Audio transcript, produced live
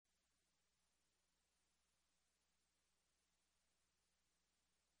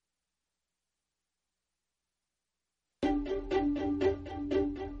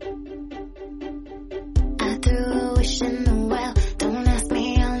I threw a wish in the well. Don't ask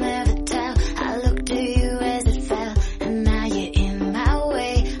me, I'll never tell. I looked to you as it fell, and now you're in my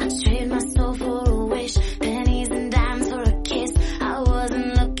way. I trade my soul for a wish, pennies and dimes for a kiss. I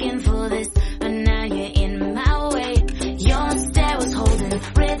wasn't looking for this, but now you're in my way. Your stare was holding,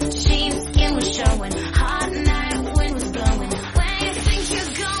 red jeans, skin was showing, hot night, wind was blowing. Where you think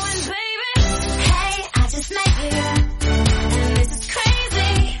you're going, baby? Hey, I just met you, and this is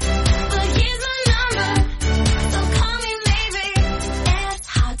crazy, but here's my number, so call me maybe. It's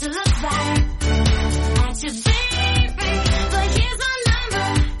hard to look right at you, baby, but here's my number,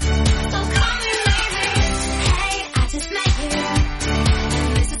 so call me maybe. Hey, I just met you, and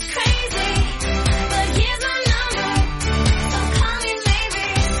this is crazy, but here's my number, so call me maybe.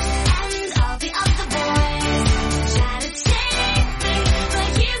 And all the other boys try to take me, but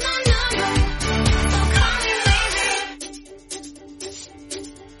here's my number, so call me maybe.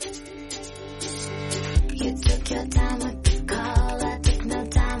 You took your time with the call, I took no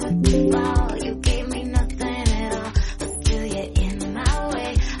time with the ball. You gave me nothing at all, but still you're in my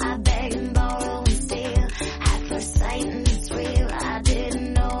way. I beg and borrow and steal at first sight, and it's real. I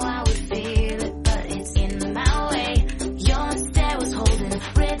didn't know I would feel it, but it's in my way. Your stare was holding,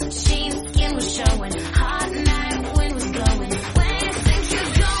 red jeans, skin was showing, hot night, wind was blowing. Where you think you're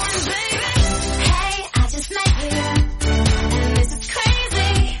going, baby? Hey, I just met you, and this is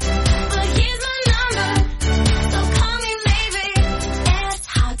crazy, but here's my number, so call me maybe. It's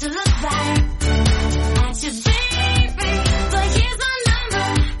hard to look right at you, baby, but here's my number,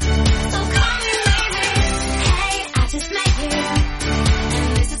 so call me maybe. Hey, I just met you, and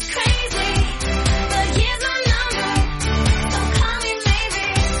this is crazy, but here's my number, so call me maybe.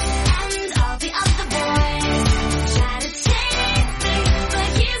 And all the other boys try to take me, but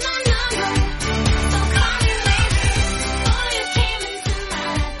here's my number, so call me maybe. Oh, you came into my life,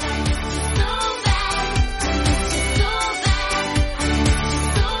 I missed you so bad, I missed you so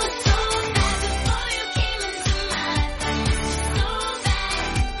bad, I missed you so, so bad. Before you came into my life, I missed you so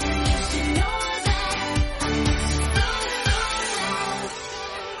bad, and you should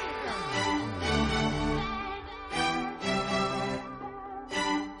know that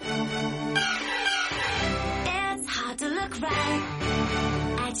I missed you so, It's hard to look right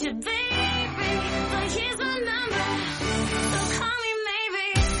at you, baby, but here's my number, so call me maybe.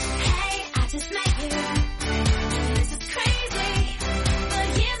 Hey, I just met you, and this is crazy, but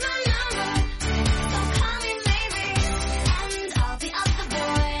here's my number, so call me maybe. And all the other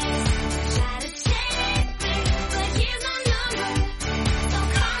boys try to take me, but here's my number, so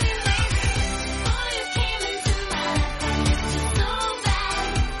call me maybe. Oh, you came into my life, I missed you so bad, I missed you so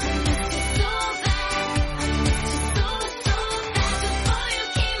bad, I missed you so, so bad. Before you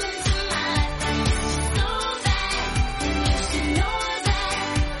came into my life, I missed you so bad, and you should know that,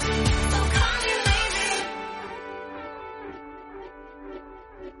 so call me maybe.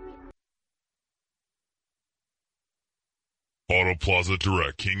 Auto Plaza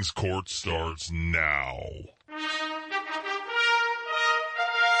Direct Kings Court starts now.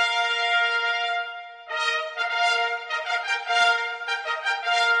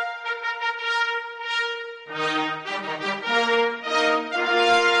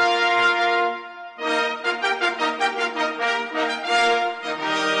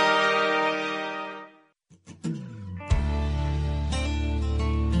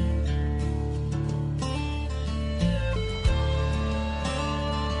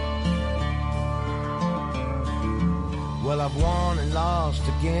 Well, I've won and lost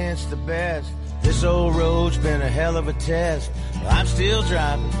against the best. This old road's been a hell of a test. I'm still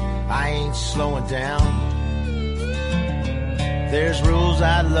driving, I ain't slowing down. There's rules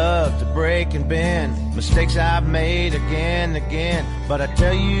I'd love to break and bend, mistakes I've made again and again. But I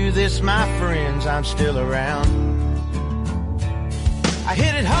tell you this, my friends, I'm still around. I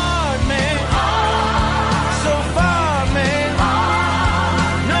hit it hard, man, so far, man.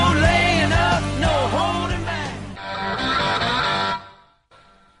 No laying up, no holding back.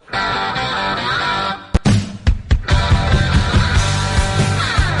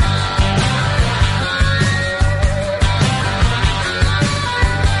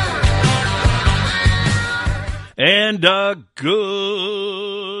 And a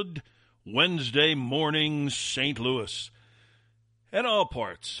good Wednesday morning, St. Louis, and all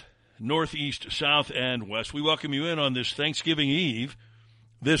parts, northeast, south, and west. We welcome you in on this Thanksgiving Eve.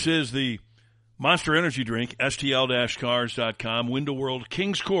 This is the Monster Energy Drink, STL-Cars.com, Window World,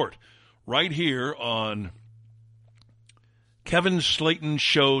 Kings Court, right here on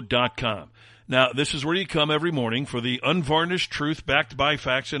KevinSlatenShow.com. Now, this is where you come every morning for the unvarnished truth backed by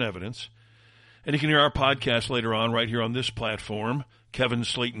facts and evidence. And you can hear our podcast later on right here on this platform,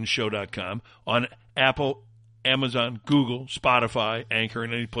 KevinSlatenShow.com, on Apple, Amazon, Google, Spotify, Anchor,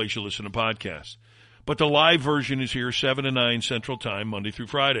 and any place you listen to podcasts. But the live version is here 7 to 9 Central Time, Monday through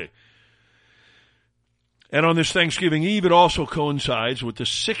Friday. And on this Thanksgiving Eve, it also coincides with the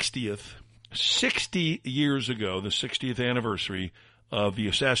 60 years ago, the 60th anniversary of the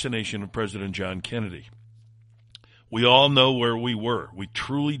assassination of President John Kennedy. We all know where we were. We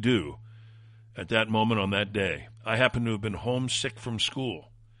truly do at that moment on that day. I happen to have been homesick from school.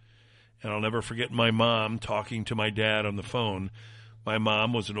 And I'll never forget my mom talking to my dad on the phone. My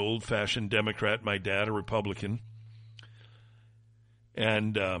mom was an old-fashioned Democrat, my dad a Republican.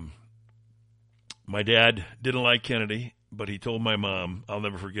 And my dad didn't like Kennedy, but he told my mom, I'll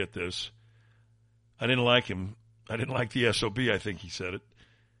never forget this, I didn't like him. I didn't like the SOB, I think he said it.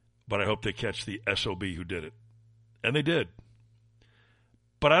 But I hope they catch the SOB who did it. And they did.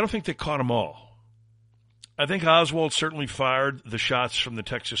 But I don't think they caught them all. I think Oswald certainly fired the shots from the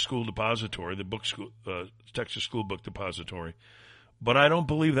Texas School Depository, Texas School Book Depository. But I don't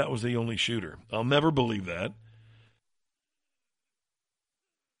believe that was the only shooter. I'll never believe that.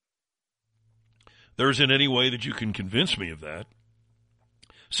 There isn't any way that you can convince me of that.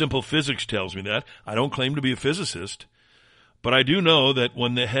 Simple physics tells me that. I don't claim to be a physicist, but I do know that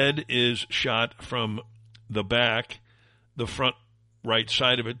when the head is shot from the back, the front right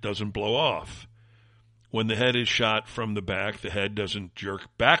side of it doesn't blow off. When the head is shot from the back, the head doesn't jerk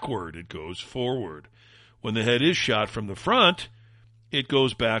backward, it goes forward. When the head is shot from the front, it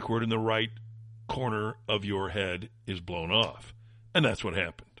goes backward and the right corner of your head is blown off. And that's what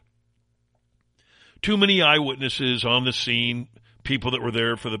happened. Too many eyewitnesses on the scene, people that were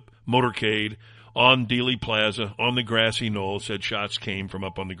there for the motorcade, on Dealey Plaza, on the grassy knoll, said shots came from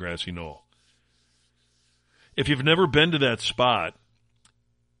up on the grassy knoll. If you've never been to that spot,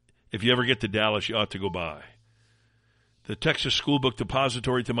 if you ever get to Dallas, you ought to go by. The Texas School Book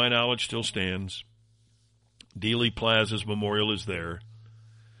Depository, to my knowledge, still stands. Dealey Plaza's memorial is there.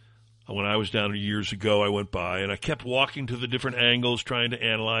 When I was down years ago, I went by, and I kept walking to the different angles, trying to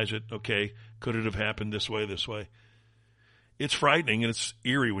analyze it. Okay, could it have happened this way, this way? It's frightening, and it's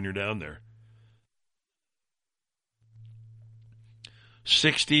eerie when you're down there.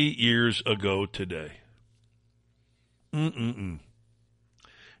 60 years ago today. And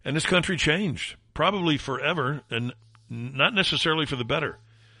this country changed, probably forever, and not necessarily for the better.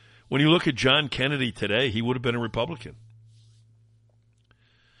 When you look at John Kennedy today, he would have been a Republican.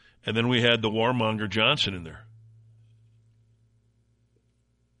 And then we had the warmonger Johnson in there.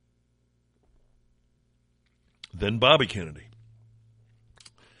 Then Bobby Kennedy.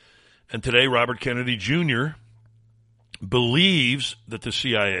 And today, Robert Kennedy Jr. believes that the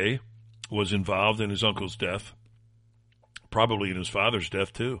CIA was involved in his uncle's death, probably in his father's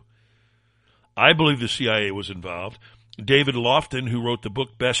death, too. I believe the CIA was involved. David Lofton, who wrote the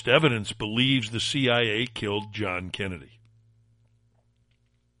book Best Evidence, believes the CIA killed John Kennedy.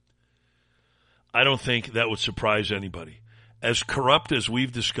 I don't think that would surprise anybody. As corrupt as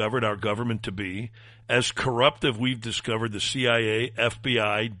we've discovered our government to be, as corrupt as we've discovered the CIA,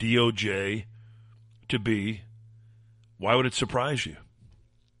 FBI, DOJ to be, why would it surprise you?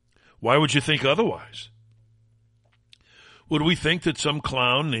 Why would you think otherwise? Would we think that some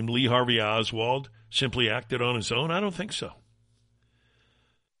clown named Lee Harvey Oswald simply acted on his own? I don't think so.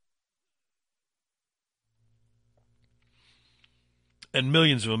 And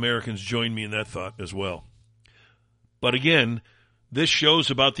millions of Americans join me in that thought as well. But again, this shows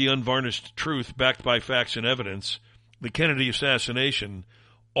about the unvarnished truth backed by facts and evidence. The Kennedy assassination,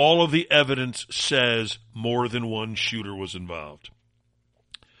 all of the evidence says more than one shooter was involved.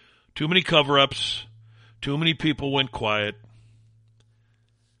 Too many cover-ups, too many people went quiet,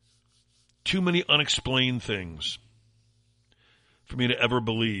 too many unexplained things for me to ever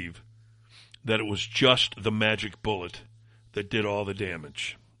believe that it was just the magic bullet that did all the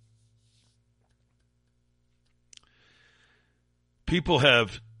damage. People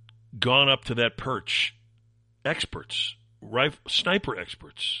have gone up to that perch, experts, sniper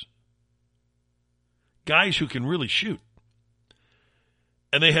experts, guys who can really shoot.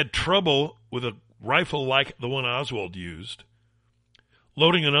 And they had trouble with a rifle like the one Oswald used,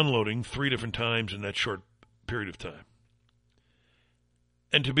 loading and unloading 3 different times in that short period of time.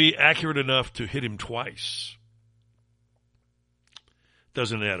 And to be accurate enough to hit him twice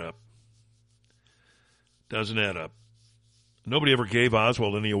doesn't add up. Doesn't add up. Nobody ever gave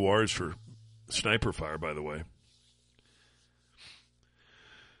Oswald any awards for sniper fire, by the way.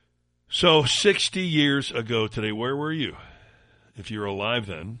 So 60 years ago today, where were you? If you're alive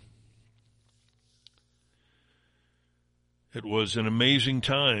then. It was an amazing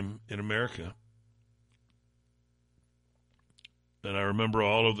time in America. And I remember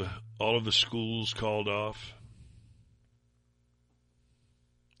all of the schools called off.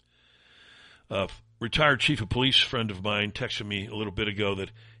 A retired chief of police friend of mine texted me a little bit ago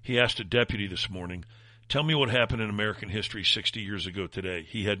that he asked a deputy this morning, tell me what happened in American history 60 years ago today.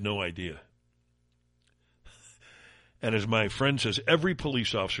 He had no idea. And as my friend says, every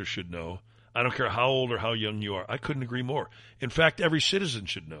police officer should know. I don't care how old or how young you are. I couldn't agree more. In fact, every citizen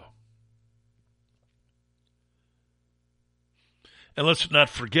should know. And let's not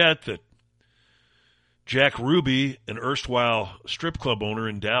forget that Jack Ruby, an erstwhile strip club owner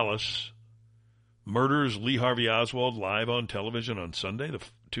in Dallas, murders Lee Harvey Oswald live on television on Sunday, the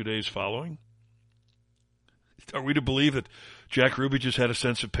 2 days following. Are we to believe that Jack Ruby just had a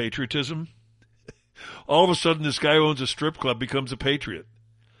sense of patriotism? All of a sudden, this guy who owns a strip club becomes a patriot.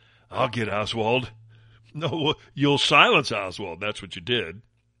 I'll get Oswald. No, you'll silence Oswald. That's what you did.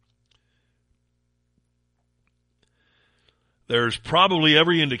 There's probably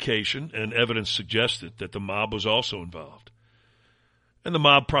every indication, and evidence suggested, that the mob was also involved. And the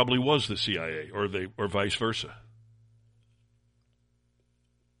mob probably was the CIA, or vice versa.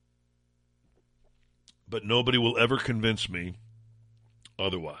 But nobody will ever convince me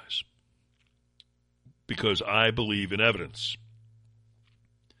otherwise. Because I believe in evidence.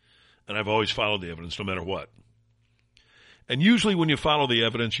 And I've always followed the evidence no matter what. And usually when you follow the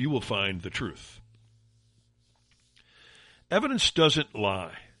evidence, you will find the truth. Evidence doesn't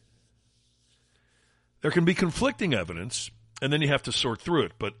lie. There can be conflicting evidence, and then you have to sort through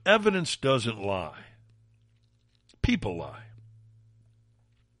it. But evidence doesn't lie. People lie.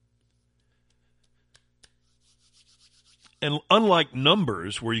 And unlike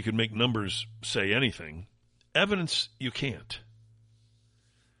numbers, where you can make numbers say anything, evidence you can't.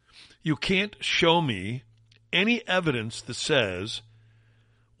 You can't show me any evidence that says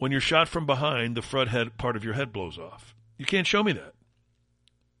when you're shot from behind, the front head part of your head blows off. You can't show me that.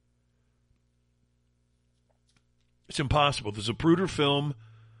 It's impossible. The Zapruder film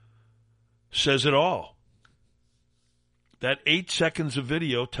says it all. That 8 seconds of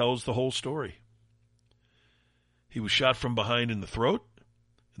video tells the whole story. He was shot from behind in the throat,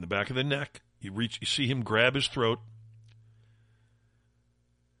 in the back of the neck. You see him grab his throat,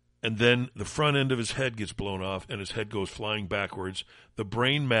 and then the front end of his head gets blown off, and his head goes flying backwards. The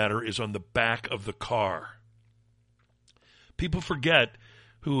brain matter is on the back of the car. People forget,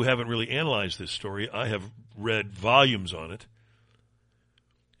 who haven't really analyzed this story. I have read volumes on it.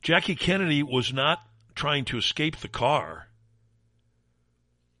 Jackie Kennedy was not trying to escape the car.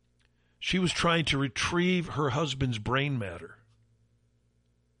 She was trying to retrieve her husband's brain matter.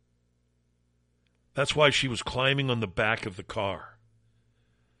 That's why she was climbing on the back of the car.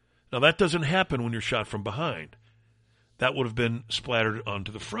 Now, that doesn't happen when you're shot from behind. That would have been splattered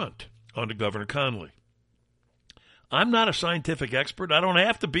onto the front, onto Governor Connolly. I'm not a scientific expert. I don't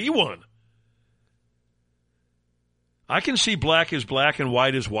have to be one. I can see black is black and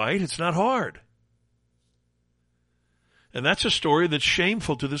white is white. It's not hard. And that's a story that's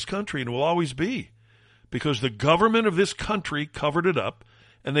shameful to this country and will always be, because the government of this country covered it up,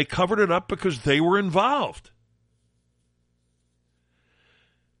 and they covered it up because they were involved.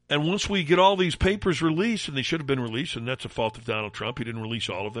 And once we get all these papers released, and they should have been released, and that's a fault of Donald Trump. He didn't release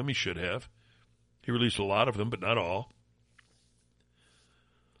all of them. He should have. He released a lot of them, but not all.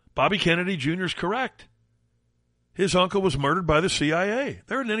 Bobby Kennedy Jr. is correct. His uncle was murdered by the CIA.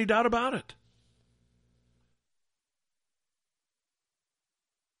 There isn't any doubt about it.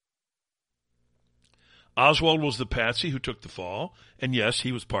 Oswald was the patsy who took the fall, and yes,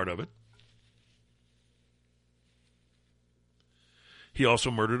 he was part of it. He also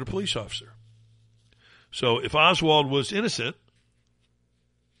murdered a police officer. So if Oswald was innocent,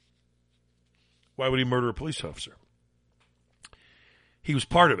 why would he murder a police officer? He was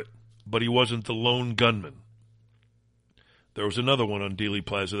part of it, but he wasn't the lone gunman. There was another one on Dealey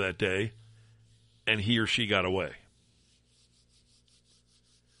Plaza that day, and he or she got away.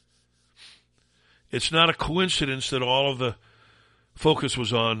 It's not a coincidence that all of the focus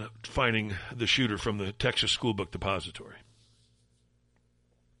was on finding the shooter from the Texas School Book Depository.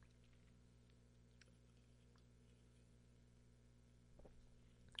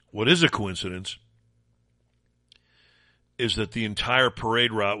 What is a coincidence is that the entire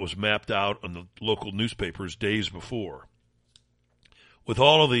parade route was mapped out on the local newspapers days before. With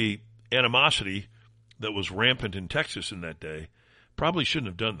all of the animosity that was rampant in Texas in that day, probably shouldn't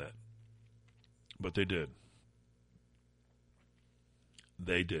have done that. But they did.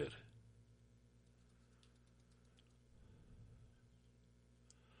 They did.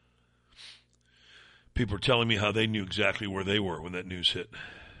 People are telling me how they knew exactly where they were when that news hit.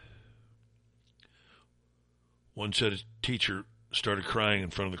 One said his teacher started crying in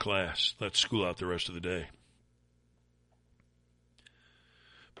front of the class. Let school out the rest of the day.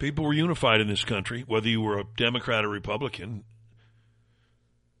 People were unified in this country, whether you were a Democrat or Republican.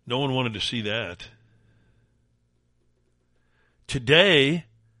 No one wanted to see that. Today,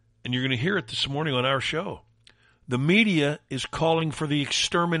 and you're going to hear it this morning on our show, the media is calling for the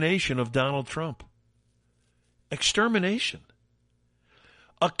extermination of Donald Trump. Extermination.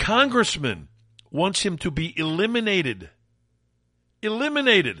 A congressman wants him to be eliminated.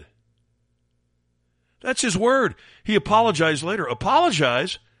 Eliminated. That's his word. He apologized later.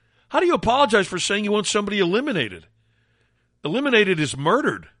 Apologize? How do you apologize for saying you want somebody eliminated? Eliminated is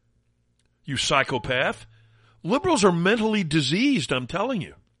murdered, you psychopath. Liberals are mentally diseased, I'm telling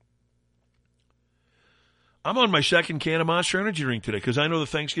you. I'm on my second can of Monster Energy drink today because I know the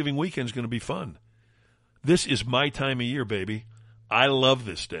Thanksgiving weekend is going to be fun. This is my time of year, baby. I love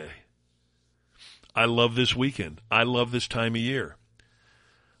this day. I love this weekend. I love this time of year.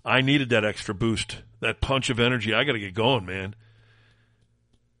 I needed that extra boost, that punch of energy. I got to get going, man.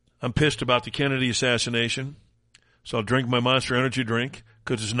 I'm pissed about the Kennedy assassination, so I'll drink my Monster Energy drink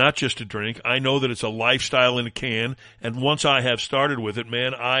because it's not just a drink. I know that it's a lifestyle in a can, and once I have started with it,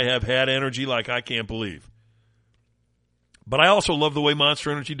 man, I have had energy like I can't believe. But I also love the way Monster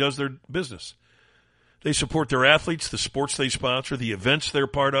Energy does their business. They support their athletes, the sports they sponsor, the events they're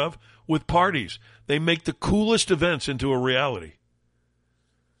part of, with parties. They make the coolest events into a reality.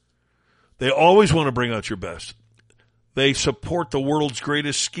 They always want to bring out your best. They support the world's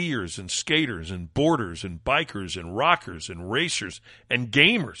greatest skiers and skaters and boarders and bikers and rockers and racers and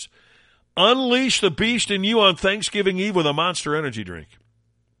gamers. Unleash the beast in you on Thanksgiving Eve with a Monster Energy drink.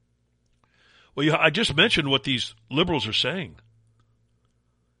 Well, I just mentioned what these liberals are saying.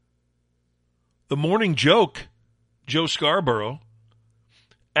 The morning joke, Joe Scarborough,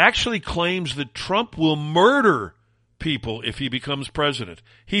 actually claims that Trump will murder people if he becomes president.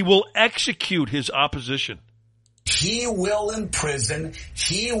 He will execute his opposition. He will imprison,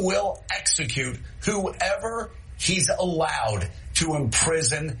 he will execute whoever he's allowed to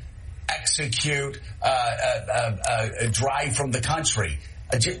imprison, execute, drive from the country.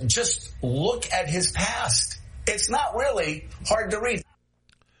 Just look at his past. It's not really hard to read.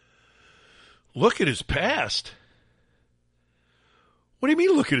 Look at his past? What do you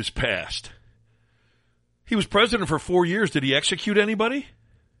mean look at his past? He was president for 4 years. Did he execute anybody?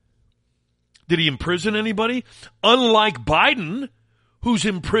 Did he imprison anybody? Unlike Biden, who's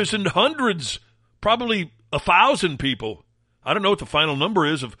imprisoned hundreds, probably 1,000 people. I don't know what the final number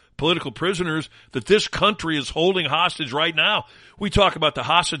is of political prisoners that this country is holding hostage right now. We talk about the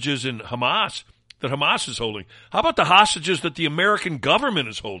hostages in Hamas, that Hamas is holding. How about the hostages that the American government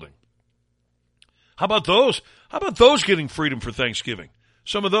is holding? How about those? How about those getting freedom for Thanksgiving?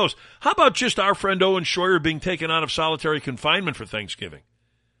 Some of those. How about just our friend Owen Schroyer being taken out of solitary confinement for Thanksgiving?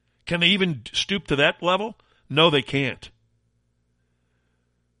 Can they even stoop to that level? No, they can't.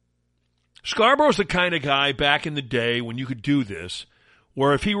 Scarborough's the kind of guy back in the day when you could do this,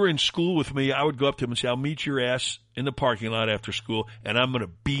 where if he were in school with me, I would go up to him and say, I'll meet your ass in the parking lot after school, and I'm going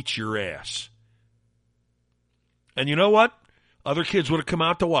to beat your ass. And you know what? Other kids would have come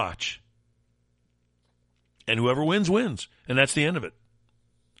out to watch. And whoever wins, wins. And that's the end of it.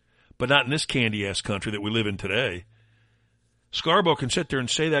 But not in this candy-ass country that we live in today. Scarborough can sit there and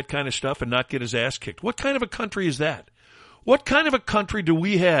say that kind of stuff and not get his ass kicked. What kind of a country is that? What kind of a country do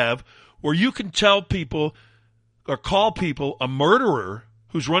we have where you can tell people or call people a murderer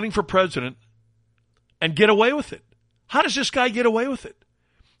who's running for president and get away with it? How does this guy get away with it?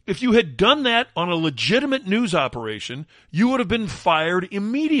 If you had done that on a legitimate news operation, you would have been fired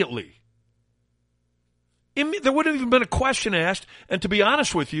immediately. There wouldn't have even been a question asked, and to be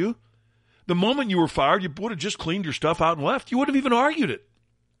honest with you, the moment you were fired, you would have just cleaned your stuff out and left. You would have even argued it.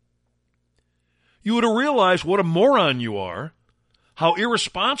 You would have realized what a moron you are, how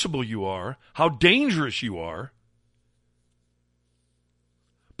irresponsible you are, how dangerous you are.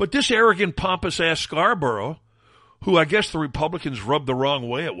 But this arrogant, pompous-ass Scarborough, who I guess the Republicans rubbed the wrong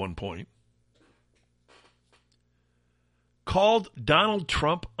way at one point, called Donald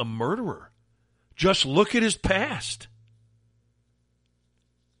Trump a murderer. Just look at his past.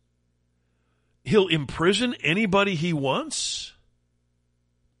 He'll imprison anybody he wants.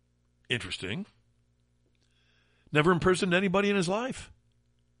 Interesting. Never imprisoned anybody in his life.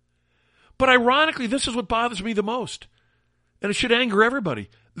 But ironically, this is what bothers me the most. And it should anger everybody.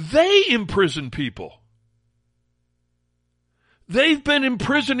 They imprison people. They've been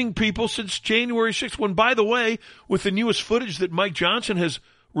imprisoning people since January 6th, when, by the way, with the newest footage that Mike Johnson has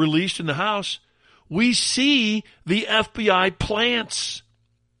released in the House, we see the FBI plants.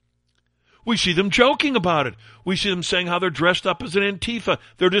 We see them joking about it. We see them saying how they're dressed up as an Antifa.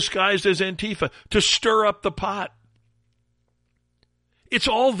 They're disguised as Antifa to stir up the pot. It's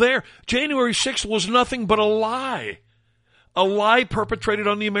all there. January 6th was nothing but a lie perpetrated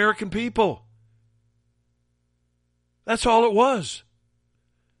on the American people. That's all it was.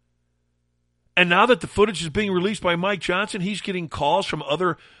 And now that the footage is being released by Mike Johnson, he's getting calls from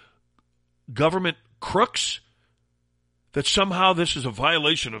other government crooks that somehow this is a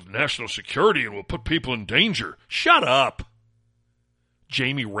violation of national security and will put people in danger. Shut up,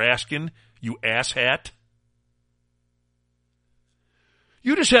 Jamie Raskin, you asshat.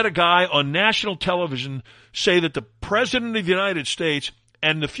 You just had a guy on national television say that the President of the United States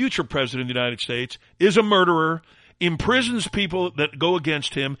and the future President of the United States is a murderer, imprisons people that go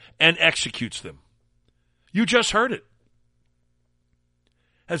against him, and executes them. You just heard it.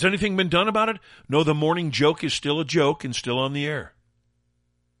 Has anything been done about it? No, the morning joke is still a joke and still on the air.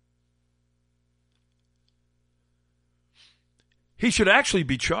 He should actually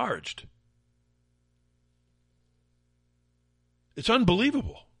be charged. It's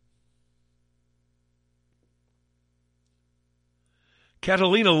unbelievable.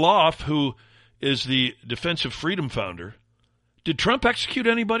 Catalina Loff, who is the Defense of Freedom founder, did Trump execute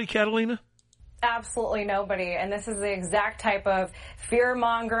anybody, Catalina? Absolutely nobody. And this is the exact type of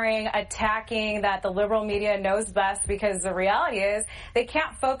fear-mongering, attacking that the liberal media knows best, because the reality is they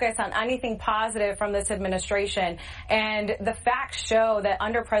can't focus on anything positive from this administration. And the facts show that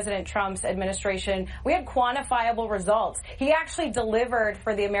under President Trump's administration, we had quantifiable results. He actually delivered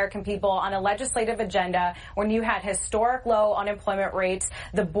for the American people on a legislative agenda when you had historic low unemployment rates,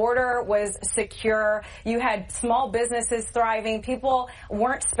 the border was secure, you had small businesses thriving, people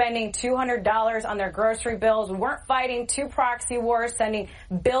weren't spending $200 on their grocery bills. We weren't fighting two proxy wars, sending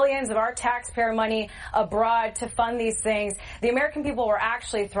billions of our taxpayer money abroad to fund these things. The American people were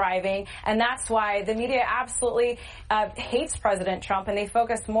actually thriving, and that's why the media absolutely hates President Trump, and they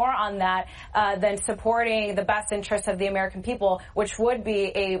focus more on that than supporting the best interests of the American people, which would be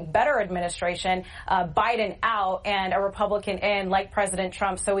a better administration, Biden out and a Republican in, like President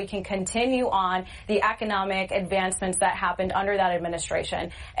Trump, so we can continue on the economic advancements that happened under that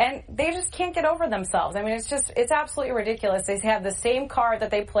administration. And they just can't get over themselves. I mean, it's absolutely ridiculous. They have the same card that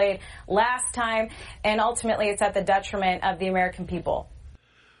they played last time, and ultimately it's at the detriment of the American people.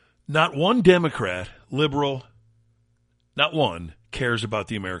 Not one Democrat, liberal, not one, cares about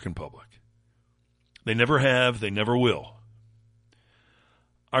the American public. They never have, they never will.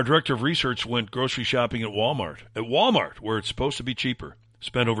 Our director of research went grocery shopping at Walmart, where it's supposed to be cheaper,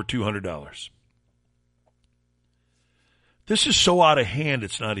 spent over $200. This is so out of hand,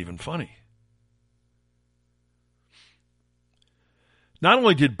 it's not even funny. Not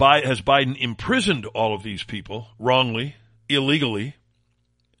only has Biden imprisoned all of these people wrongly, illegally,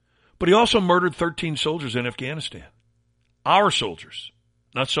 but he also murdered 13 soldiers in Afghanistan. Our soldiers,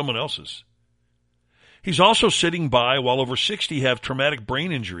 not someone else's. He's also sitting by while over 60 have traumatic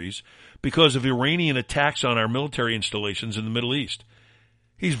brain injuries because of Iranian attacks on our military installations in the Middle East.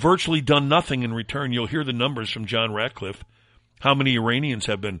 He's virtually done nothing in return. You'll hear the numbers from John Ratcliffe, how many Iranians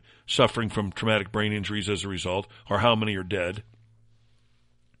have been suffering from traumatic brain injuries as a result, or how many are dead.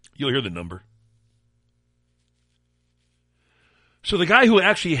 You'll hear the number. So the guy who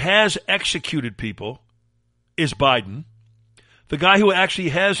actually has executed people is Biden. The guy who actually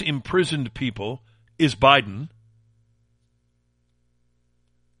has imprisoned people is Biden.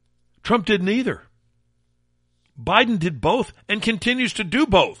 Trump did neither. Biden did both and continues to do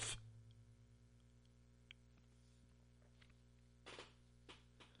both.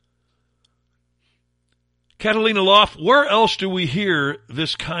 Catalina Loff, where else do we hear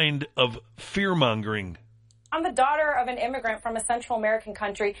this kind of fear-mongering? I'm the daughter of an immigrant from a Central American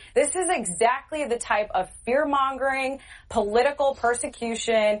country. This is exactly the type of fear-mongering, political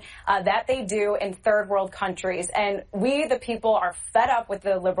persecution that they do in third world countries. And we, the people, are fed up with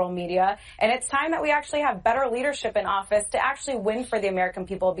the liberal media. And it's time that we actually have better leadership in office to actually win for the American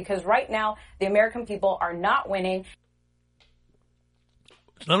people, because right now the American people are not winning.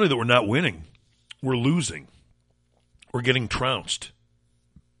 It's not only that we're not winning, we're losing. We're getting trounced.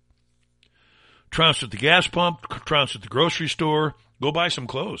 Trounced at the gas pump, trounced at the grocery store. Go buy some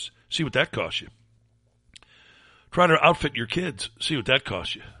clothes. See what that costs you. Try to outfit your kids. See what that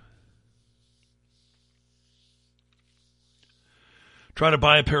costs you. Try to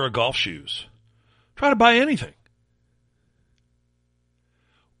buy a pair of golf shoes. Try to buy anything.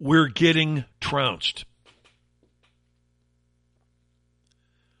 We're getting trounced.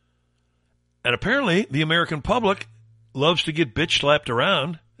 And apparently the American public loves to get bitch slapped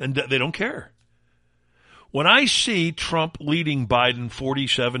around, and they don't care. When I see Trump leading Biden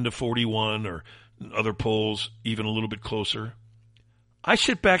 47-41 or other polls even a little bit closer, I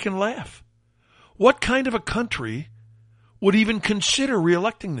sit back and laugh. What kind of a country would even consider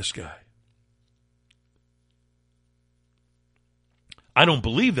reelecting this guy? I don't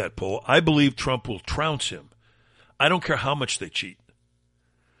believe that poll. I believe Trump will trounce him. I don't care how much they cheat.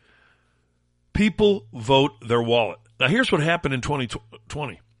 People vote their wallet. Now, here's what happened in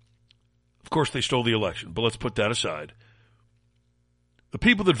 2020. Of course, they stole the election, but let's put that aside. The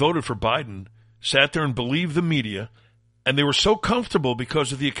people that voted for Biden sat there and believed the media, and they were so comfortable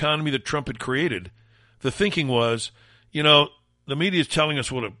because of the economy that Trump had created. The thinking was, you know, the media is telling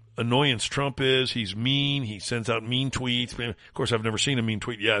us what an annoyance Trump is. He's mean. He sends out mean tweets. Of course, I've never seen a mean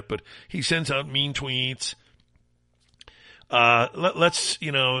tweet yet, but he sends out mean tweets.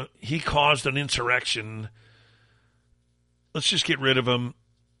 He caused an insurrection. Let's just get rid of him.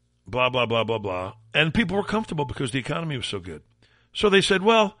 Blah, blah, blah, blah, blah. And people were comfortable because the economy was so good. So they said,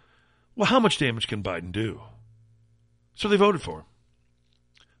 well, how much damage can Biden do? So they voted for him.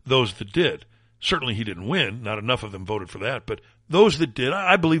 Those that did. Certainly he didn't win. Not enough of them voted for that. But those that did,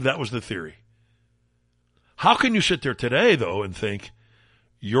 I believe that was the theory. How can you sit there today, though, and think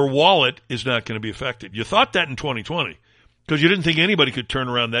your wallet is not going to be affected? You thought that in 2020 because you didn't think anybody could turn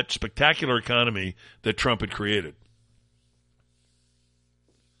around that spectacular economy that Trump had created.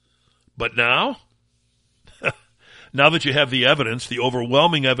 But now, now that you have the evidence, the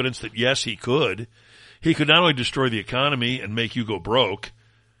overwhelming evidence that, yes, he could not only destroy the economy and make you go broke,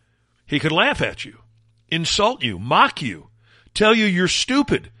 he could laugh at you, insult you, mock you, tell you you're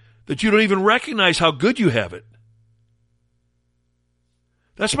stupid, that you don't even recognize how good you have it.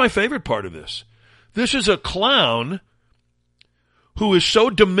 That's my favorite part of this. This is a clown who is so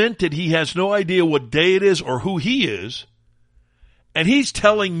demented he has no idea what day it is or who he is, and he's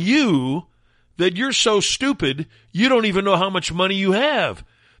telling you that you're so stupid you don't even know how much money you have,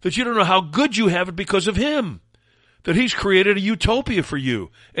 that you don't know how good you have it because of him, that he's created a utopia for you,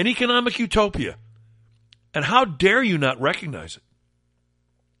 an economic utopia. And how dare you not recognize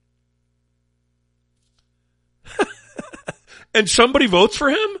it? And somebody votes for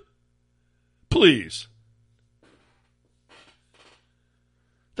him? Please.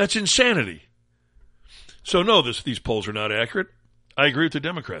 That's insanity. So no, these polls are not accurate. I agree with the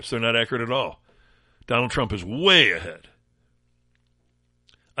Democrats. They're not accurate at all. Donald Trump is way ahead.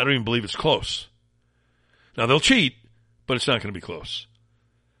 I don't even believe it's close. Now, they'll cheat, but it's not going to be close.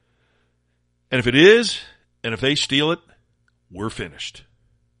 And if it is, and if they steal it, we're finished.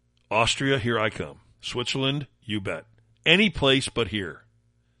 Austria, here I come. Switzerland, you bet. Any place but here.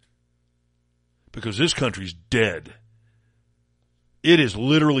 Because this country's dead. It is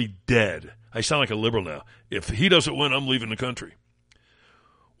literally dead. I sound like a liberal now. If he doesn't win, I'm leaving the country.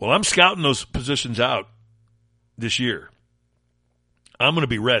 Well, I'm scouting those positions out this year. I'm going to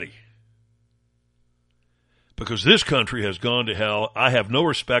be ready. Because this country has gone to hell. I have no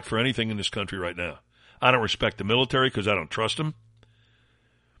respect for anything in this country right now. I don't respect the military because I don't trust them.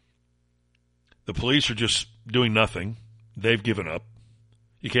 The police are just doing nothing. They've given up.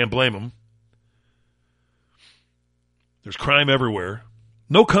 You can't blame them. There's crime everywhere.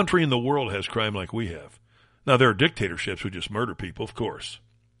 No country in the world has crime like we have. Now, there are dictatorships who just murder people, of course.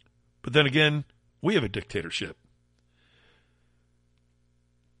 But then again, we have a dictatorship.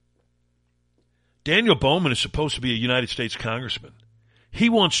 Daniel Bowman is supposed to be a United States congressman. He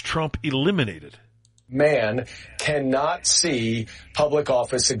wants Trump eliminated. Man cannot see public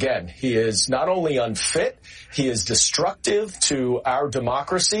office again. He is not only unfit, he is destructive to our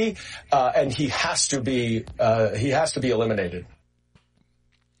democracy, and he has to be eliminated.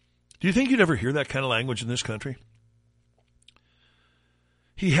 Do you think you'd ever hear that kind of language in this country?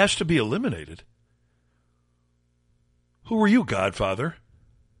 He has to be eliminated. Who are you, Godfather?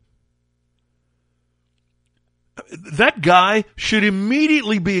 That guy should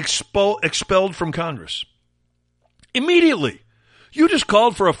immediately be expelled from Congress. Immediately. You just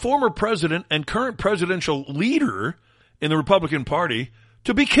called for a former president and current presidential leader in the Republican Party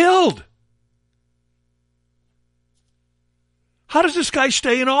to be killed. How does this guy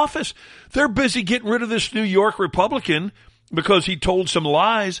stay in office? They're busy getting rid of this New York Republican because he told some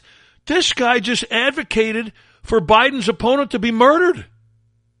lies. This guy just advocated for Biden's opponent to be murdered.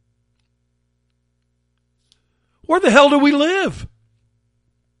 Where the hell do we live?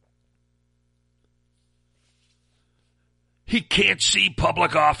 He can't see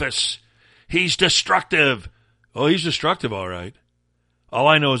public office. He's destructive. Oh, he's destructive, all right. All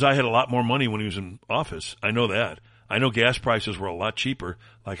I know is I had a lot more money when he was in office. I know that. I know gas prices were a lot cheaper,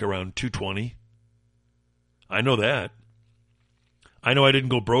 like around $2.20. I know that. I know I didn't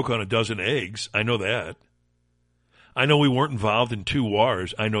go broke on a dozen eggs. I know that. I know we weren't involved in 2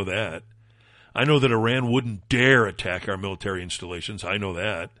 wars. I know that. I know that Iran wouldn't dare attack our military installations. I know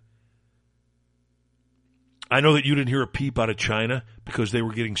that. I know that you didn't hear a peep out of China because they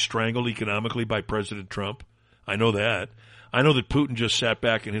were getting strangled economically by President Trump. I know that. I know that Putin just sat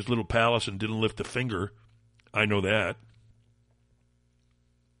back in his little palace and didn't lift a finger. I know that.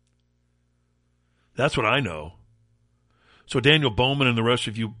 That's what I know. So Daniel Bowman and the rest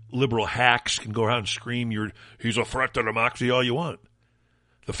of you liberal hacks can go around and scream, he's a threat to democracy all you want.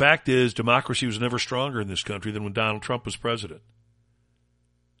 The fact is, democracy was never stronger in this country than when Donald Trump was president.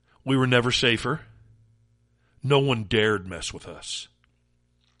 We were never safer. No one dared mess with us.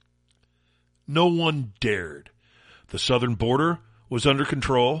 No one dared. The southern border was under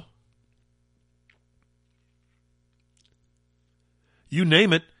control. You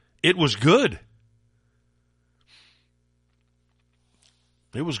name it, it was good.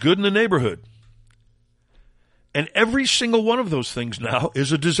 It was good in the neighborhood. And every single one of those things now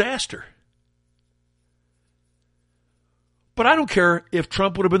is a disaster. But I don't care if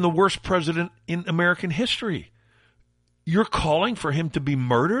Trump would have been the worst president in American history. You're calling for him to be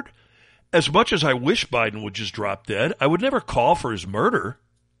murdered? As much as I wish Biden would just drop dead, I would never call for his murder.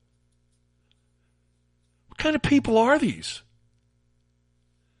 What kind of people are these?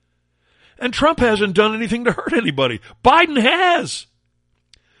 And Trump hasn't done anything to hurt anybody. Biden has.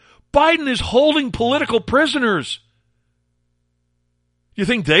 Biden is holding political prisoners. You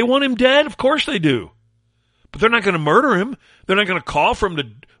think they want him dead? Of course they do. But they're not going to murder him. They're not going to call for him to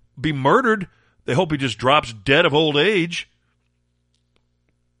be murdered. They hope he just drops dead of old age.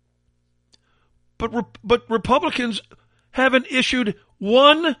 But Republicans haven't issued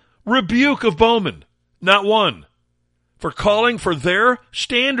one rebuke of Bowman, not one, for calling for their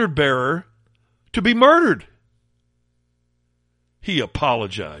standard bearer to be murdered. He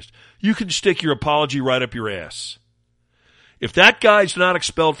apologized. You can stick your apology right up your ass. If that guy's not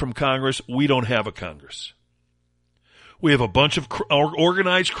expelled from Congress, we don't have a Congress. We have a bunch of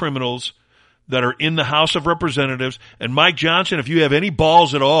organized criminals that are in the House of Representatives. And Mike Johnson, if you have any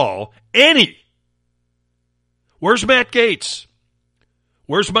balls at all, any. Where's Matt Gaetz?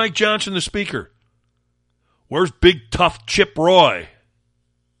 Where's Mike Johnson, the Speaker? Where's big tough Chip Roy?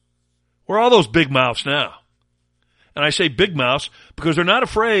 Where are all those big mouths now? And I say big mouths because they're not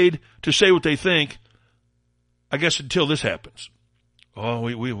afraid to say what they think, I guess, until this happens. Oh,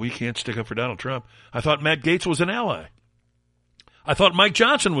 we can't stick up for Donald Trump. I thought Matt Gaetz was an ally. I thought Mike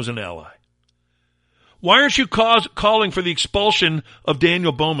Johnson was an ally. Why aren't you calling for the expulsion of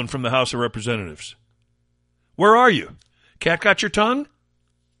Daniel Bowman from the House of Representatives? Where are you? Cat got your tongue?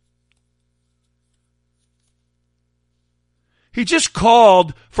 He just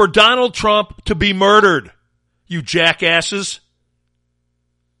called for Donald Trump to be murdered. You jackasses.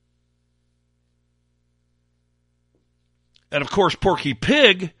 And of course, Porky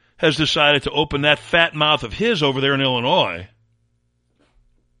Pig has decided to open that fat mouth of his over there in Illinois.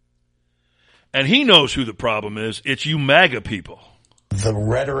 And he knows who the problem is. It's you MAGA people. The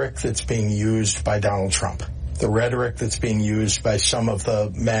rhetoric that's being used by Donald Trump, the rhetoric that's being used by some of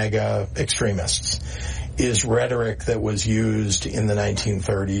the MAGA extremists, is rhetoric that was used in the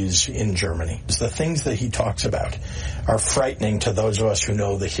 1930s in Germany. The things that he talks about are frightening to those of us who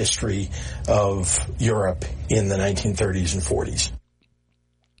know the history of Europe in the 1930s and 40s.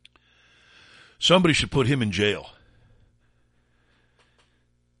 Somebody should put him in jail.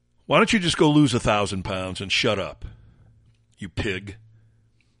 Why don't you just go lose 1,000 pounds and shut up, you pig?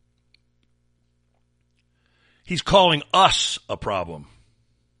 He's calling us a problem.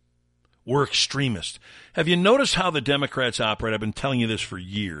 We're extremists. Have you noticed how the Democrats operate? I've been telling you this for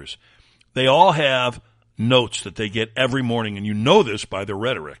years. They all have notes that they get every morning, and you know this by their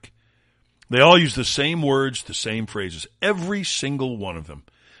rhetoric. They all use the same words, the same phrases, every single one of them.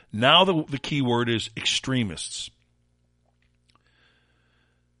 Now the key word is extremists.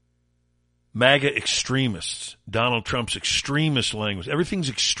 MAGA extremists, Donald Trump's extremist language. Everything's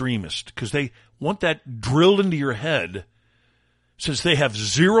extremist because they want that drilled into your head. Since they have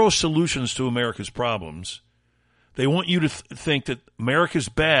zero solutions to America's problems, they want you to think that America's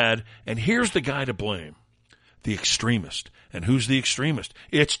bad, and here's the guy to blame, the extremist. And who's the extremist?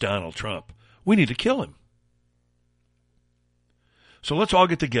 It's Donald Trump. We need to kill him. So let's all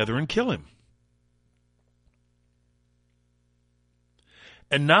get together and kill him.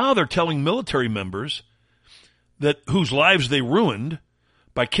 And now they're telling military members that whose lives they ruined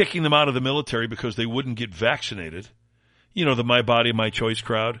by kicking them out of the military because they wouldn't get vaccinated. You know, the My Body, My Choice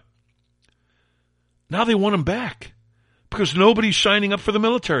crowd. Now they want them back because nobody's signing up for the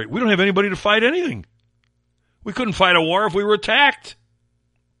military. We don't have anybody to fight anything. We couldn't fight a war if we were attacked.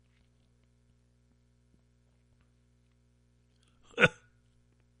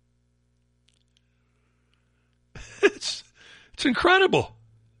 It's incredible.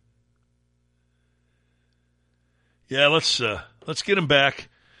 Yeah, let's get him back.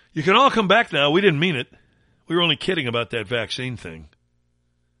 You can all come back now. We didn't mean it. We were only kidding about that vaccine thing.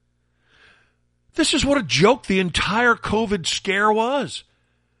 This is what a joke the entire COVID scare was.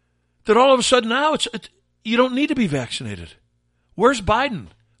 That all of a sudden now you don't need to be vaccinated. Where's Biden?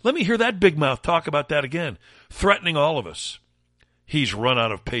 Let me hear that big mouth talk about that again, threatening all of us. He's run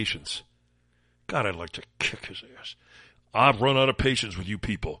out of patience. God, I'd like to kick his ass. I've run out of patience with you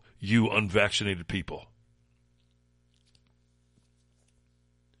people, you unvaccinated people.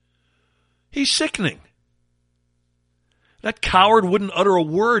 He's sickening. That coward wouldn't utter a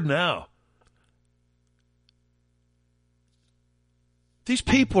word now. These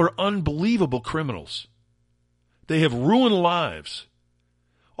people are unbelievable criminals. They have ruined lives.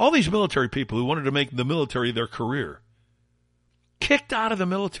 All these military people who wanted to make the military their career, kicked out of the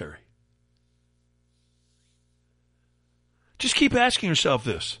military. Just keep asking yourself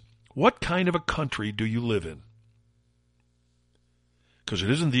this. What kind of a country do you live in? Because it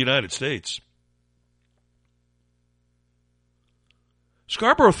isn't the United States.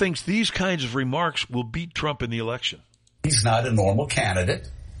 Scarborough thinks these kinds of remarks will beat Trump in the election. He's not a normal candidate.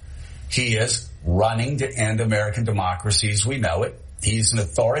 He is running to end American democracy as we know it. He's an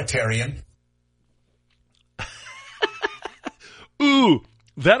authoritarian. Ooh,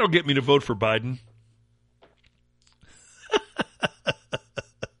 that'll get me to vote for Biden.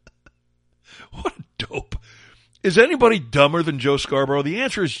 What a dope. Is anybody dumber than Joe Scarborough? The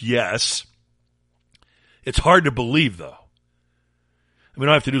answer is yes. It's hard to believe, though. I mean,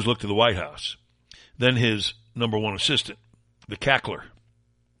 all I have to do is look to the White House. Then his number one assistant, the cackler.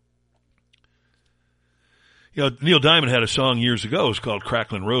 You know, Neil Diamond had a song years ago. It was called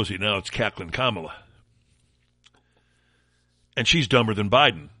Cracklin' Rosie. Now it's Cacklin' Kamala. And she's dumber than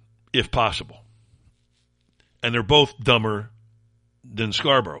Biden, if possible. And they're both dumber than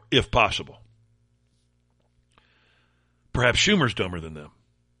Scarborough, if possible. Perhaps Schumer's dumber than them.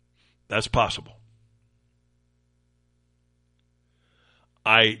 That's possible.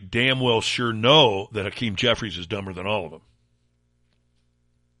 I damn well sure know that Hakeem Jeffries is dumber than all of them.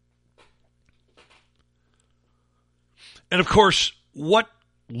 And of course, what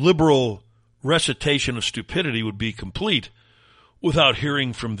liberal recitation of stupidity would be complete without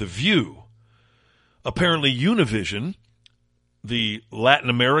hearing from The View? Apparently Univision, the Latin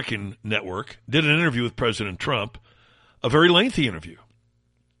American network, did an interview with President Trump, a very lengthy interview.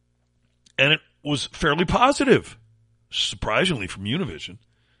 And it was fairly positive, surprisingly, from Univision.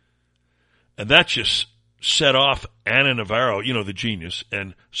 And that just set off Ana Navarro, you know, the genius,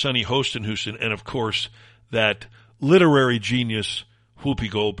 and Sonny Houston, and of course, that literary genius, Whoopi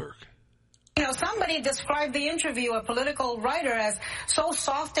Goldberg. You know, somebody described the interview, a political writer, as so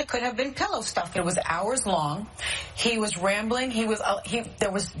soft it could have been pillow stuff. It was hours long. He was rambling.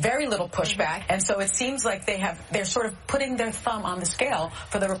 There was very little pushback, and so it seems like they're sort of putting their thumb on the scale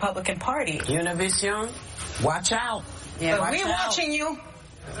for the Republican Party. Univision, watch out. Yeah, we're watching you.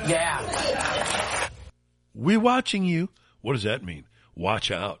 Yeah. We watching you. What does that mean? Watch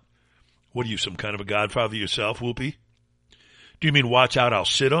out. What are you, some kind of a godfather yourself, Whoopi? Do you mean watch out, I'll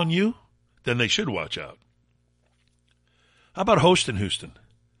sit on you? Then they should watch out. How about Houston?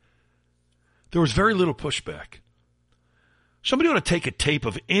 There was very little pushback. Somebody ought to take a tape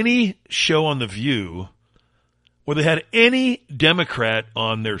of any show on The View where they had any Democrat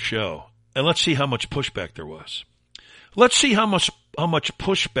on their show, and let's see how much pushback there was. Let's see how much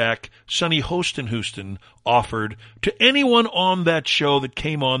pushback Sonny Houston offered to anyone on that show that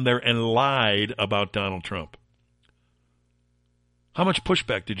came on there and lied about Donald Trump. How much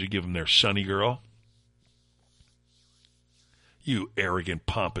pushback did you give him there, Sonny girl? You arrogant,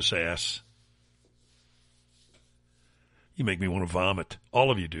 pompous ass. You make me want to vomit. All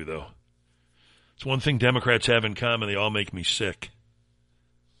of you do, though. It's one thing Democrats have in common. They all make me sick.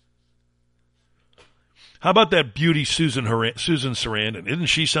 How about that beauty Susan Sarandon? Isn't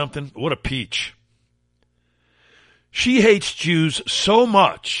she something? What a peach. She hates Jews so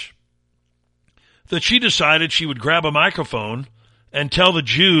much that she decided she would grab a microphone and tell the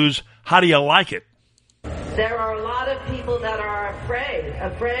Jews, how do you like it? There are a lot of people that are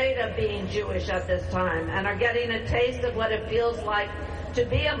afraid of being Jewish at this time, and are getting a taste of what it feels like to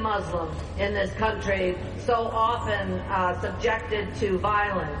be a Muslim in this country, so often subjected to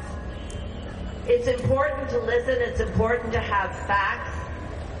violence. It's important to listen. It's important to have facts.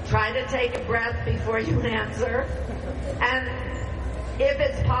 Try to take a breath before you answer. And if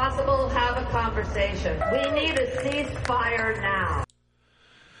it's possible, have a conversation. We need a ceasefire now.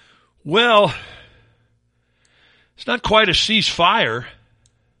 Well, it's not quite a ceasefire,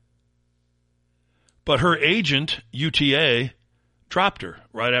 but her agent, UTA, dropped her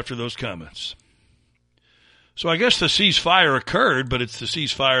right after those comments. So I guess the ceasefire occurred, but it's the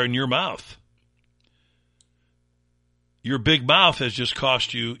ceasefire in your mouth. Your big mouth has just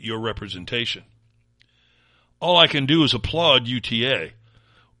cost you your representation. All I can do is applaud UTA.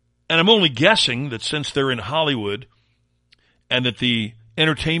 And I'm only guessing that since they're in Hollywood and that the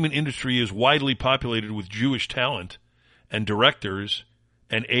entertainment industry is widely populated with Jewish talent and directors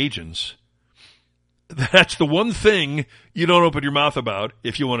and agents, that's the one thing you don't open your mouth about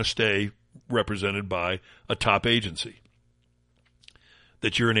if you want to stay represented by a top agency.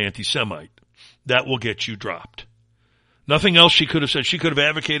 That you're an anti-Semite. That will get you dropped. Nothing else she could have said. She could have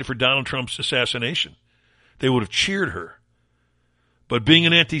advocated for Donald Trump's assassination. They would have cheered her. But being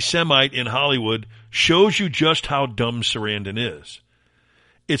an anti-Semite in Hollywood shows you just how dumb Sarandon is.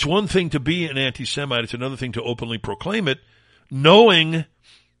 It's one thing to be an anti-Semite. It's another thing to openly proclaim it, knowing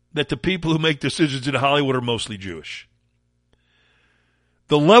that the people who make decisions in Hollywood are mostly Jewish.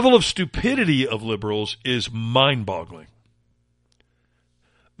 The level of stupidity of liberals is mind-boggling.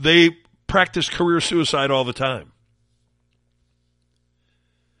 They practice career suicide all the time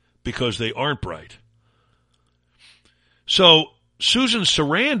because they aren't bright. So Susan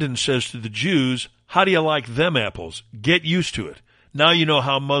Sarandon says to the Jews, how do you like them apples? Get used to it. Now you know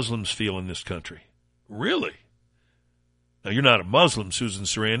how Muslims feel in this country. Really? Now you're not a Muslim, Susan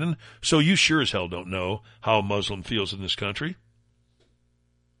Sarandon, so you sure as hell don't know how a Muslim feels in this country.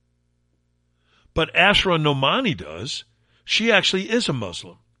 But Asra Nomani does. She actually is a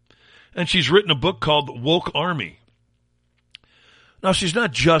Muslim. And she's written a book called Woke Army. Now she's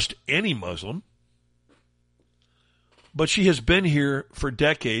not just any Muslim, but she has been here for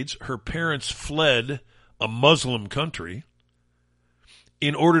decades. Her parents fled a Muslim country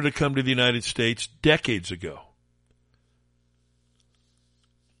in order to come to the United States decades ago.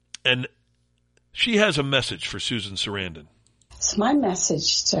 And she has a message for Susan Sarandon. So my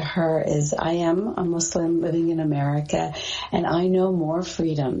message to her is I am a Muslim living in America, and I know more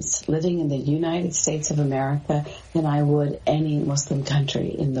freedoms living in the United States of America than I would any Muslim country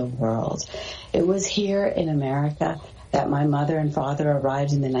in the world. It was here in America that my mother and father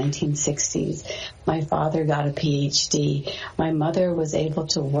arrived in the 1960s. My father got a PhD. My mother was able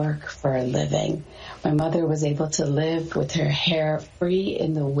to work for a living. My mother was able to live with her hair free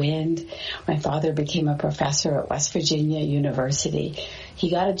in the wind. My father became a professor at West Virginia University. He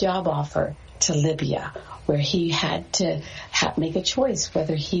got a job offer to Libya, where he had to make a choice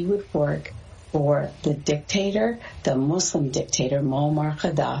whether he would work for the dictator, the Muslim dictator, Muammar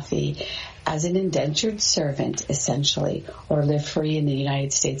Gaddafi, as an indentured servant, essentially, or live free in the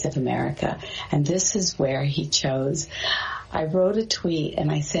United States of America. And this is where he chose. I wrote a tweet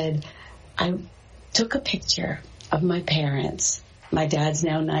and I said, I took a picture of my parents. My dad's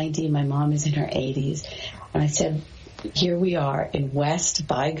now 90, my mom is in her 80s. And I said, here we are in West,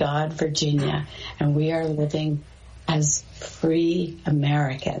 by God, Virginia, and we are living as free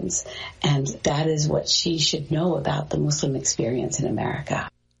Americans. And that is what she should know about the Muslim experience in America.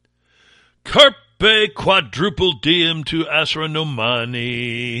 Carpe quadruple diem to Asra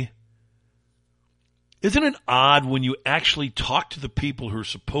Nomani. Isn't it odd when you actually talk to the people who are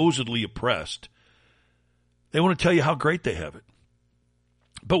supposedly oppressed? They want to tell you how great they have it.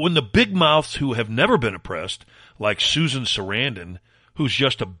 But when the big mouths who have never been oppressed, like Susan Sarandon, who's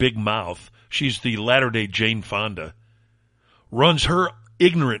just a big mouth, she's the latter-day Jane Fonda, runs her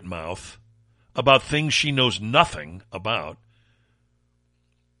ignorant mouth about things she knows nothing about,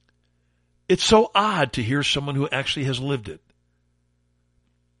 it's so odd to hear someone who actually has lived it.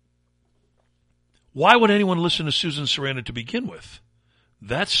 Why would anyone listen to Susan Sarandon to begin with?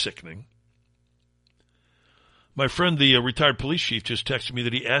 That's sickening. My friend, the retired police chief, just texted me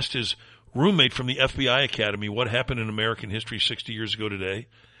that he asked his roommate from the FBI Academy what happened in American history 60 years ago today.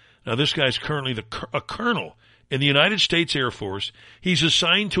 Now, this guy's currently a colonel in the United States Air Force. He's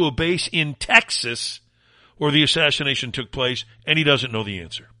assigned to a base in Texas where the assassination took place, and he doesn't know the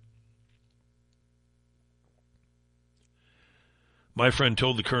answer. My friend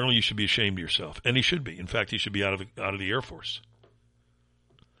told the colonel, you should be ashamed of yourself. And he should be. In fact, he should be out of the Air Force.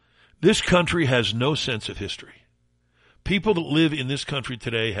 This country has no sense of history. People that live in this country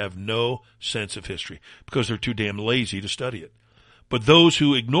today have no sense of history because they're too damn lazy to study it. But those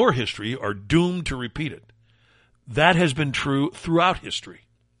who ignore history are doomed to repeat it. That has been true throughout history.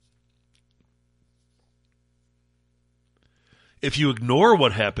 If you ignore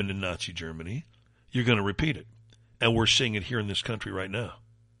what happened in Nazi Germany, you're going to repeat it. And we're seeing it here in this country right now.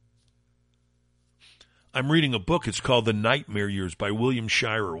 I'm reading a book. It's called The Nightmare Years by William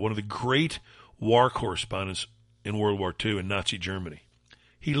Shirer, one of the great war correspondents in World War II in Nazi Germany.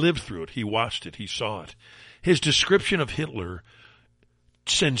 He lived through it. He watched it. He saw it. His description of Hitler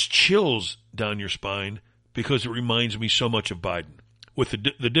sends chills down your spine because it reminds me so much of Biden. With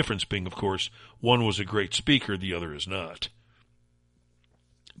the difference being, of course, one was a great speaker, the other is not.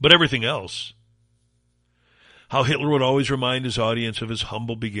 But everything else, how Hitler would always remind his audience of his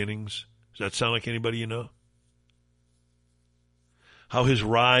humble beginnings. Does that sound like anybody you know? How his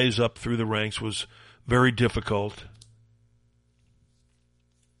rise up through the ranks was very difficult.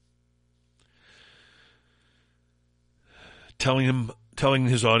 Telling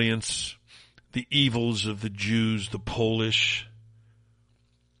his audience the evils of the Jews, the Polish,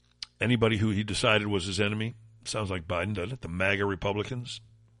 anybody who he decided was his enemy. Sounds like Biden, doesn't it? The MAGA Republicans.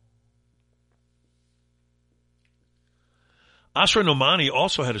 Asra Nomani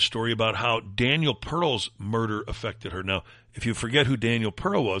also had a story about how Daniel Pearl's murder affected her. Now, if you forget who Daniel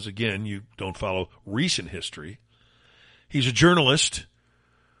Pearl was, again, you don't follow recent history. He's a journalist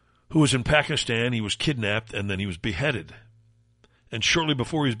who was in Pakistan. He was kidnapped, and then he was beheaded. And shortly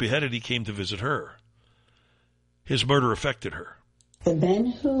before he was beheaded, he came to visit her. His murder affected her. The men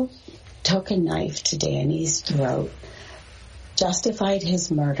who took a knife to Danny's throat justified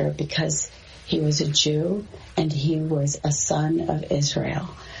his murder because he was a Jew and he was a son of Israel.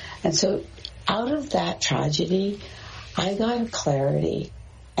 And so out of that tragedy, I got a clarity,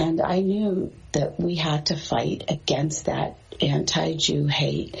 and I knew that we had to fight against that anti-Jew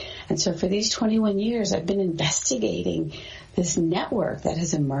hate. And so for these 21 years, I've been investigating this network that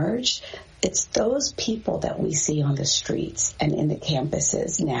has emerged. It's those people that we see on the streets and in the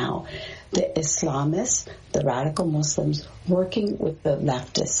campuses now, the Islamists, the radical Muslims, working with the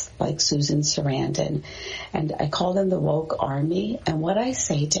leftists like Susan Sarandon. And I call them the woke army. And what I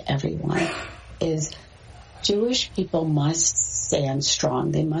say to everyone is Jewish people must stand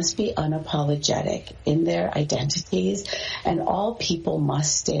strong. They must be unapologetic in their identities, and all people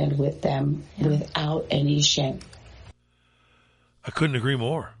must stand with them without any shame. I couldn't agree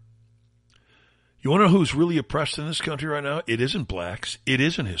more. You want to know who's really oppressed in this country right now? It isn't blacks. It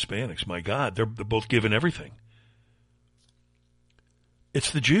isn't Hispanics. My God, they're both given everything.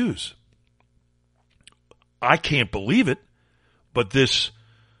 It's the Jews. I can't believe it, but this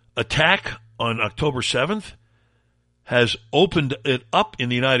attack on October 7th has opened it up in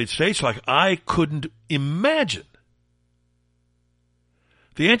the United States like I couldn't imagine.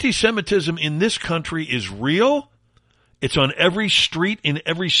 The anti-Semitism in this country is real. It's on every street in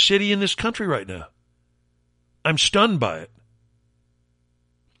every city in this country right now. I'm stunned by it.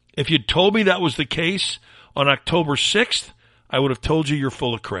 If you'd told me that was the case on October 6th, I would have told you you're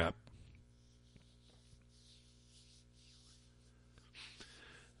full of crap.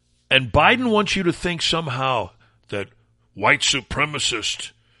 And Biden wants you to think somehow that white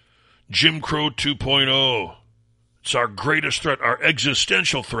supremacist, Jim Crow 2.0, it's our greatest threat, our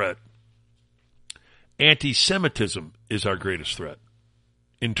existential threat. Anti-Semitism is our greatest threat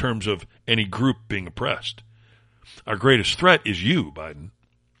in terms of any group being oppressed. Our greatest threat is you, Biden.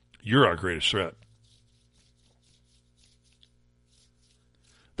 You're our greatest threat.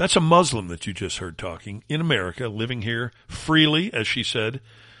 That's a Muslim that you just heard talking in America, living here freely, as she said,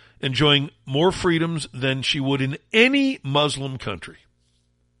 enjoying more freedoms than she would in any Muslim country.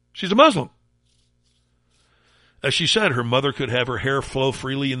 She's a Muslim. As she said, her mother could have her hair flow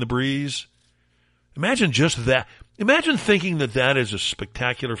freely in the breeze. Imagine just that. Imagine thinking that that is a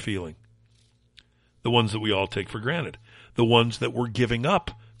spectacular feeling. The ones that we all take for granted. The ones that we're giving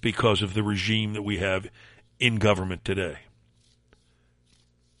up because of the regime that we have in government today.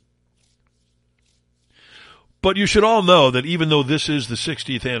 But you should all know that even though this is the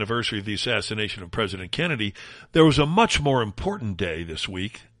 60th anniversary of the assassination of President Kennedy, there was a much more important day this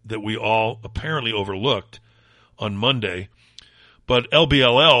week that we all apparently overlooked on Monday. But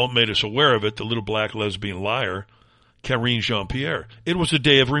LBLL made us aware of it, the little black lesbian liar, Karine Jean-Pierre. It was a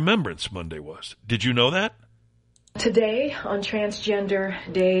day of remembrance, Monday was. Did you know that? Today, on Transgender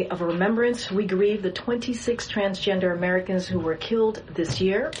Day of Remembrance, we grieve the 26 transgender Americans who were killed this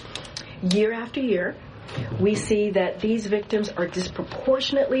year. Year after year, we see that these victims are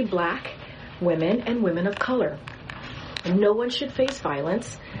disproportionately black women and women of color. No one should face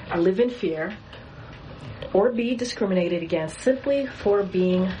violence or live in fear or be discriminated against simply for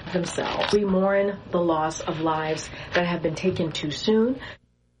being themselves. We mourn the loss of lives that have been taken too soon.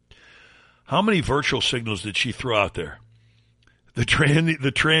 How many virtual signals did she throw out there? The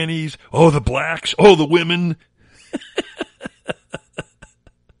trannies, oh, the blacks, oh, the women.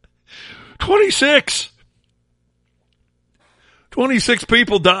 26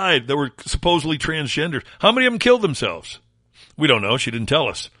 people died that were supposedly transgendered. How many of them killed themselves? We don't know. She didn't tell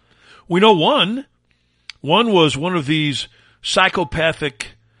us. We know one. One was one of these psychopathic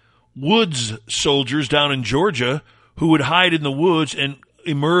woods soldiers down in Georgia who would hide in the woods and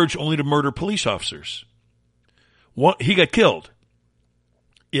emerge only to murder police officers. He got killed.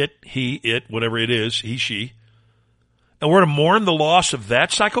 It, whatever it is, he, she. And we're to mourn the loss of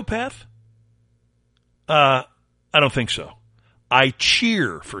that psychopath? I don't think so. I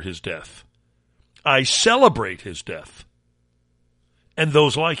cheer for his death. I celebrate his death. And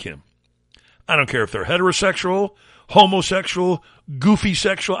those like him. I don't care if they're heterosexual, homosexual, goofy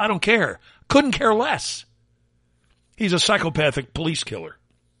sexual. I don't care. Couldn't care less. He's a psychopathic police killer.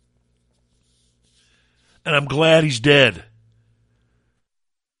 And I'm glad he's dead.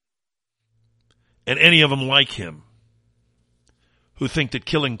 And any of them like him who think that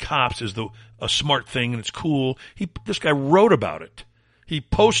killing cops is a smart thing and it's cool. This guy wrote about it. He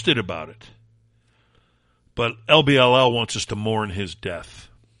posted about it. But LBLL wants us to mourn his death.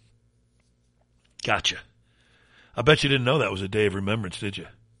 Gotcha. I bet you didn't know that was a day of remembrance, did you?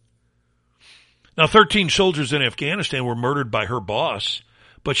 Now, 13 soldiers in Afghanistan were murdered by her boss,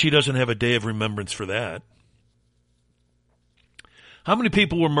 but she doesn't have a day of remembrance for that. How many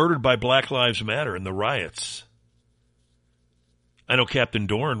people were murdered by Black Lives Matter in the riots? I know Captain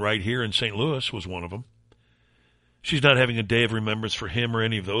Dorn right here in St. Louis was one of them. She's not having a day of remembrance for him or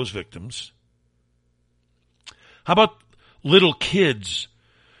any of those victims. How about little kids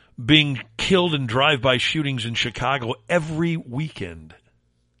being killed in drive-by shootings in Chicago every weekend?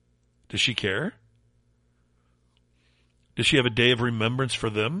 Does she care? Does she have a day of remembrance for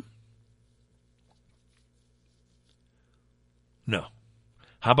them? No.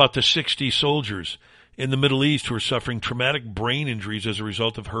 How about the 60 soldiers in the Middle East who are suffering traumatic brain injuries as a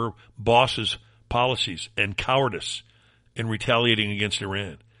result of her boss's policies and cowardice in retaliating against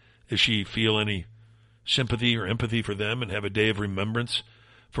Iran? Does she feel any sympathy or empathy for them and have a day of remembrance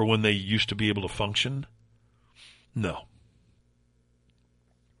for when they used to be able to function? No.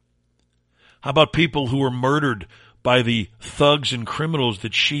 How about people who were murdered by the thugs and criminals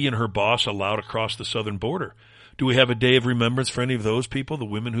that she and her boss allowed across the southern border? Do we have a day of remembrance for any of those people, the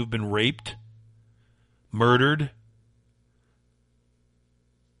women who've been raped, murdered?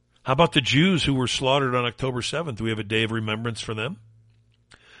 How about the Jews who were slaughtered on October 7th? Do we have a day of remembrance for them?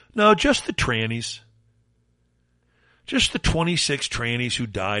 No, just the trannies. Just the 26 trannies who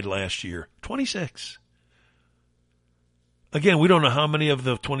died last year. 26. Again, we don't know how many of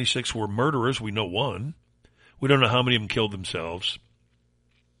the 26 were murderers. We know one. We don't know how many of them killed themselves.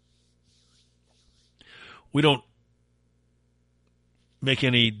 We don't make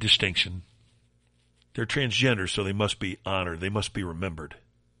any distinction. They're transgender, so they must be honored. They must be remembered.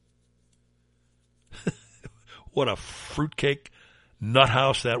 What a fruitcake nut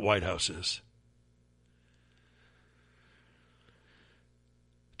house that White House is.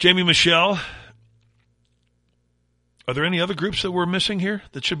 Jamie Michelle, are there any other groups that we're missing here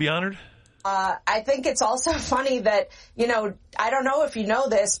that should be honored? I think it's also funny that, I don't know if you know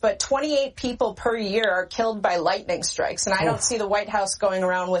this, but 28 people per year are killed by lightning strikes. And I don't see the White House going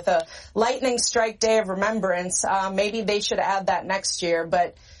around with a lightning strike day of remembrance. Maybe they should add that next year.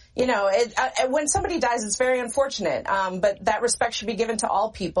 But, when somebody dies, it's very unfortunate. But that respect should be given to all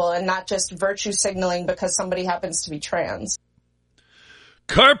people and not just virtue signaling because somebody happens to be trans.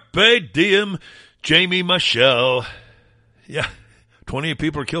 Carpe diem, Jamie Michelle. Yeah. 28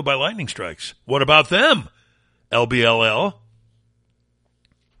 people are killed by lightning strikes. What about them? LBLL.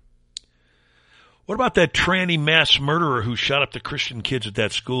 What about that tranny mass murderer who shot up the Christian kids at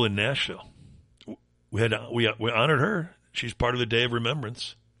that school in Nashville? We honored her. She's part of the Day of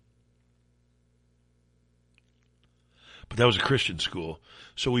Remembrance. But that was a Christian school,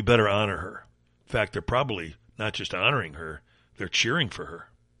 so we better honor her. In fact, they're probably not just honoring her, they're cheering for her.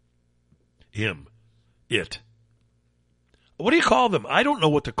 Him. It. What do you call them? I don't know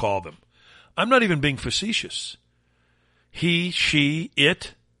what to call them. I'm not even being facetious. He, she,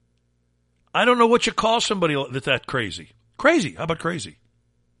 it. I don't know what you call somebody that's that crazy. Crazy. How about crazy?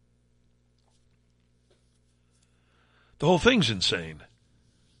 The whole thing's insane.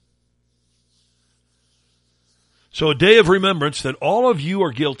 So a day of remembrance that all of you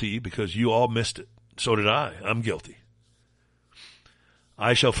are guilty because you all missed it. So did I. I'm guilty.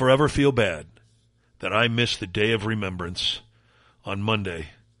 I shall forever feel bad that I missed the day of remembrance on Monday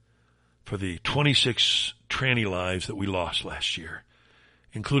for the 26 tranny lives that we lost last year,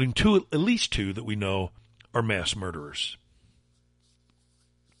 including at least two that we know are mass murderers.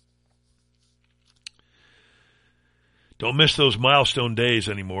 Don't miss those milestone days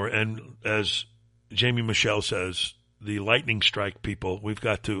anymore. And as Jamie Michelle says, the lightning strike people, we've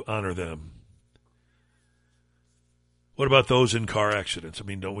got to honor them. What about those in car accidents? I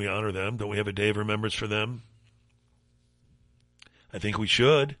mean, don't we honor them? Don't we have a day of remembrance for them? I think we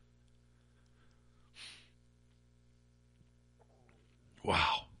should.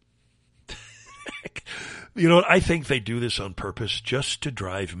 Wow. You know what? I think they do this on purpose just to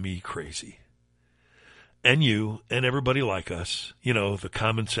drive me crazy. And you, and everybody like us, you know, the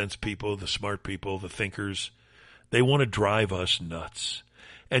common sense people, the smart people, the thinkers, they want to drive us nuts.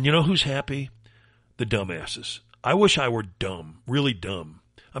 And you know who's happy? The dumbasses. I wish I were dumb, really dumb.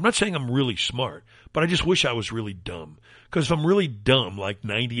 I'm not saying I'm really smart, but I just wish I was really dumb. Because if I'm really dumb, like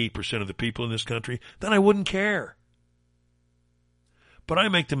 98% of the people in this country, then I wouldn't care. But I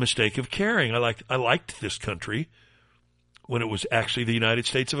make the mistake of caring. I liked this country when it was actually the United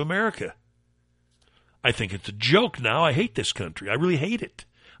States of America. I think it's a joke now. I hate this country. I really hate it.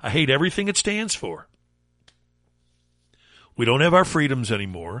 I hate everything it stands for. We don't have our freedoms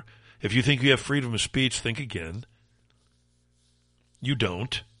anymore. If you think you have freedom of speech, think again. You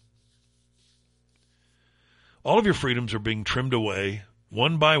don't. All of your freedoms are being trimmed away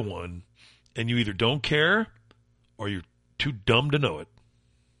one by one, and you either don't care or you're too dumb to know it.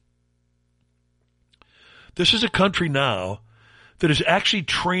 This is a country now that is actually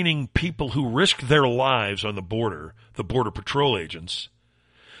training people who risk their lives on the border patrol agents,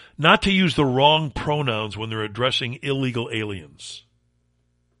 not to use the wrong pronouns when they're addressing illegal aliens.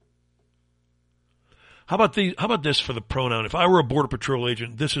 How about this for the pronoun? If I were a border patrol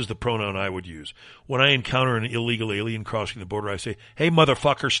agent, this is the pronoun I would use. When I encounter an illegal alien crossing the border, I say, "Hey,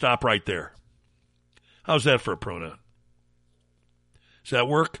 motherfucker, stop right there." How's that for a pronoun? Does that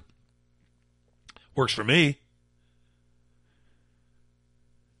work? Works for me.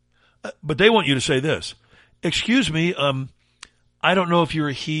 But they want you to say this. "Excuse me, I don't know if you're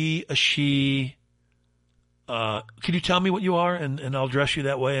a he, a she. Can you tell me what you are, and I'll address you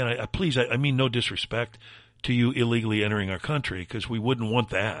that way? And I mean no disrespect to you illegally entering our country, because we wouldn't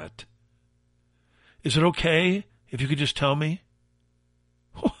want that. Is it okay if you could just tell me?"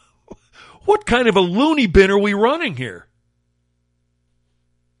 What kind of a loony bin are we running here?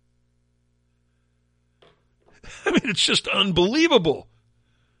 I mean, it's just unbelievable.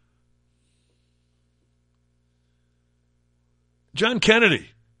 John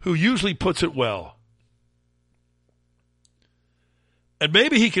Kennedy, who usually puts it well. And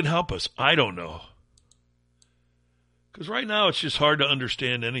maybe he can help us. I don't know. Because right now it's just hard to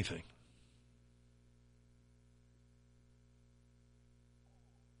understand anything.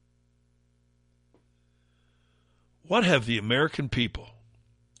 What have the American people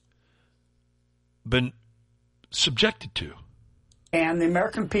been subjected to? And the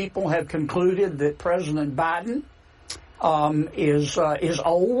American people have concluded that President Biden is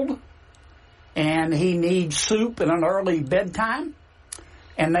old and he needs soup and an early bedtime.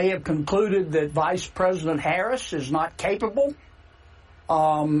 And they have concluded that Vice President Harris is not capable,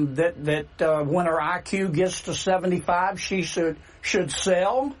 that when her IQ gets to 75, she should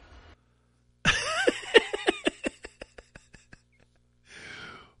sell.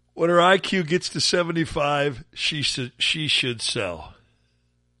 When her IQ gets to 75, she should sell.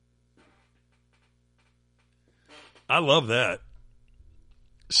 I love that.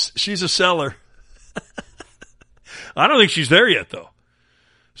 She's a seller. I don't think she's there yet, though.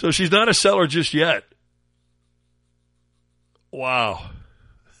 So she's not a seller just yet. Wow.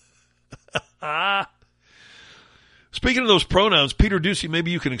 Speaking of those pronouns, Peter Ducey, maybe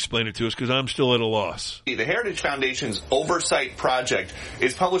you can explain it to us, because I'm still at a loss. The Heritage Foundation's Oversight Project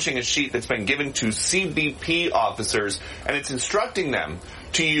is publishing a sheet that's been given to CBP officers, and it's instructing them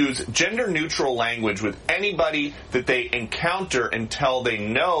to use gender-neutral language with anybody that they encounter until they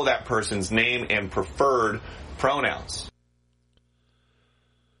know that person's name and preferred pronouns.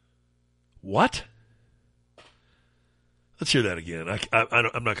 What? Let's hear that again.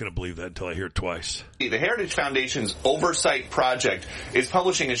 I'm not going to believe that until I hear it twice. The Heritage Foundation's Oversight Project is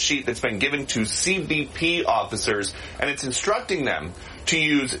publishing a sheet that's been given to CBP officers, and it's instructing them to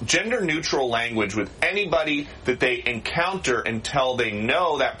use gender-neutral language with anybody that they encounter until they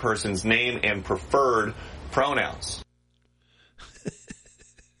know that person's name and preferred pronouns.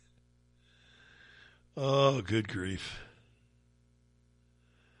 Oh, good grief.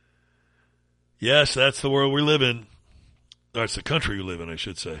 Yes, that's the world we live in. That's the country we live in, I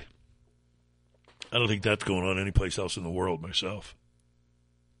should say. I don't think that's going on anyplace else in the world myself.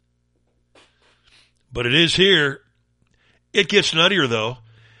 But it is here. It gets nuttier, though.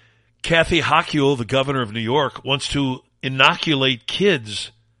 Kathy Hochul, the governor of New York, wants to inoculate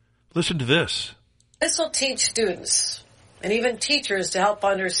kids. Listen to this. This will teach students and even teachers to help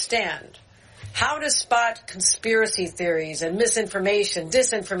understand how to spot conspiracy theories and misinformation,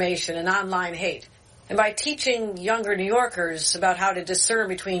 disinformation, and online hate. And by teaching younger New Yorkers about how to discern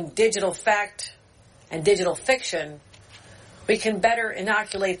between digital fact and digital fiction, we can better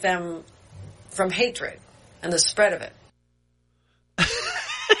inoculate them from hatred and the spread of it.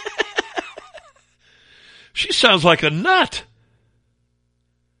 She sounds like a nut.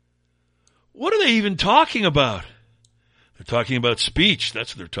 What are they even talking about? They're talking about speech.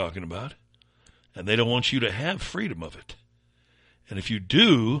 That's what they're talking about. And they don't want you to have freedom of it. And if you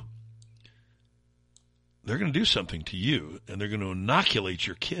do, they're going to do something to you, and they're going to inoculate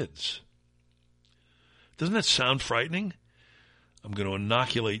your kids. Doesn't that sound frightening? I'm going to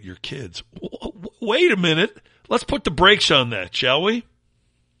inoculate your kids. Wait a minute. Let's put the brakes on that, shall we?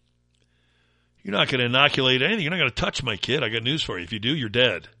 You're not going to inoculate anything. You're not going to touch my kid. I got news for you. If you do, you're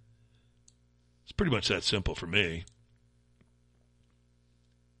dead. It's pretty much that simple for me.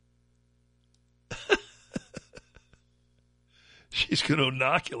 She's going to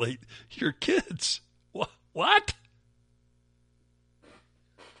inoculate your kids. What?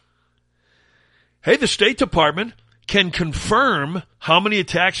 Hey, the State Department can confirm how many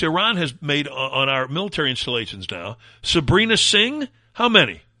attacks Iran has made on our military installations now. Sabrina Singh, how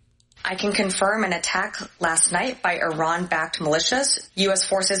many? I can confirm an attack last night by Iran-backed militias. U.S.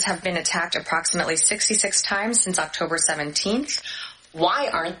 forces have been attacked approximately 66 times since October 17th. Why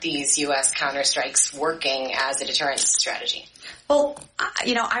aren't these U.S. counterstrikes working as a deterrence strategy? Well,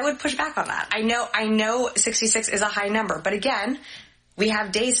 I would push back on that. I know 66 is a high number, but again, we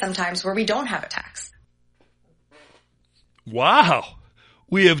have days sometimes where we don't have attacks. Wow.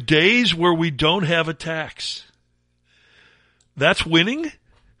 We have days where we don't have attacks. That's winning?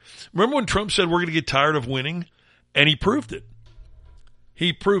 Remember when Trump said we're going to get tired of winning? And he proved it.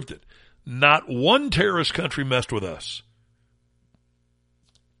 He proved it. Not one terrorist country messed with us.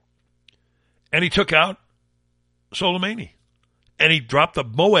 And he took out Soleimani. And he dropped the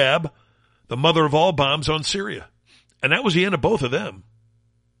Moab, the mother of all bombs, on Syria. And that was the end of both of them.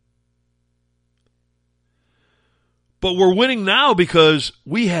 But we're winning now because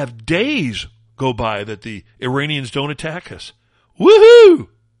we have days go by that the Iranians don't attack us. Woohoo!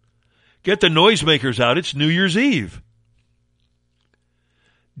 Get the noisemakers out. It's New Year's Eve.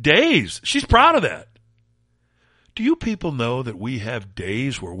 Days. She's proud of that. Do you people know that we have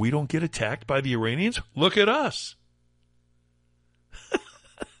days where we don't get attacked by the Iranians? Look at us.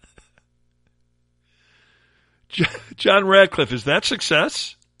 John Radcliffe, is that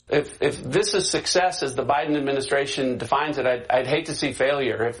success? If this is success as the Biden administration defines it, I'd hate to see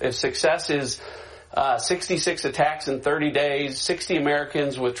failure. If success is 66 attacks in 30 days, 60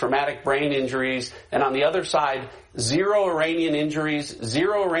 Americans with traumatic brain injuries, and on the other side, 0 Iranian injuries,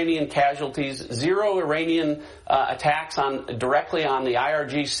 0 Iranian casualties, 0 Iranian attacks directly on the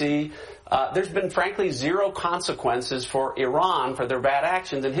IRGC. There's been, frankly, 0 consequences for Iran for their bad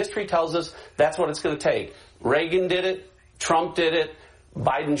actions, and history tells us that's what it's going to take. Reagan did it, Trump did it,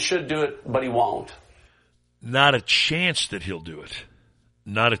 Biden should do it, but he won't. Not a chance that he'll do it.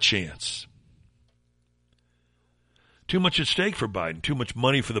 Not a chance. Too much at stake for Biden. Too much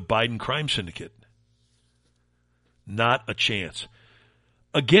money for the Biden crime syndicate. Not a chance.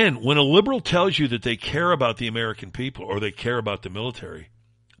 Again, when a liberal tells you that they care about the American people or they care about the military,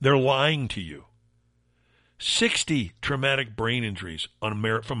 they're lying to you. 60 traumatic brain injuries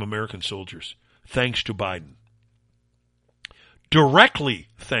from American soldiers, thanks to Biden. Directly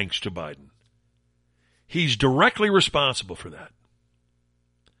thanks to Biden. He's directly responsible for that.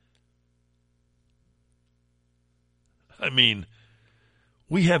 I mean,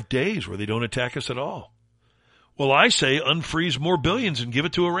 we have days where they don't attack us at all. Well, I say unfreeze more billions and give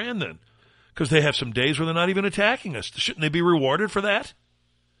it to Iran then, because they have some days where they're not even attacking us. Shouldn't they be rewarded for that?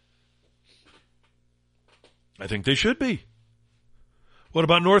 I think they should be. What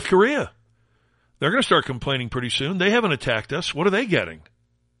about North Korea? They're going to start complaining pretty soon. They haven't attacked us. What are they getting?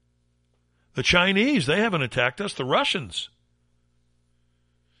 The Chinese, they haven't attacked us. The Russians,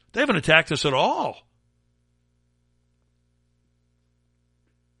 they haven't attacked us at all.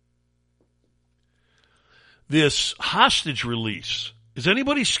 This hostage release, is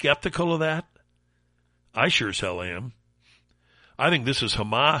anybody skeptical of that? I sure as hell am. I think this is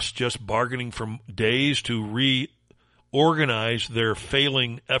Hamas just bargaining for days to reorganize their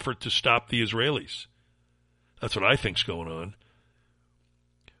failing effort to stop the Israelis. That's what I think's going on.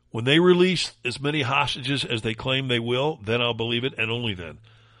 When they release as many hostages as they claim they will, then I'll believe it, and only then.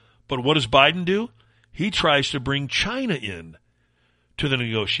 But what does Biden do? He tries to bring China in to the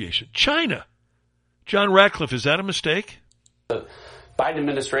negotiation. China. John Radcliffe, is that a mistake? The Biden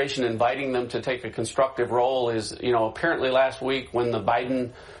administration inviting them to take a constructive role is, apparently last week when the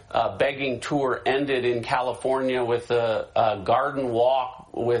Biden begging tour ended in California with a garden walk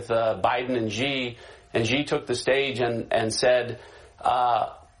with Biden and Xi took the stage and said,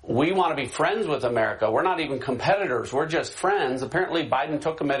 we want to be friends with America. We're not even competitors. We're just friends. Apparently Biden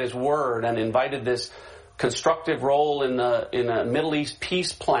took him at his word and invited this constructive role in a Middle East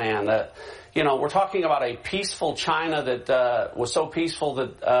peace plan. we're talking about a peaceful China that was so peaceful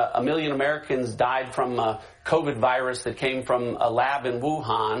that 1 million Americans died from a COVID virus that came from a lab in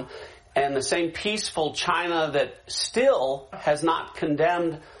Wuhan, and the same peaceful China that still has not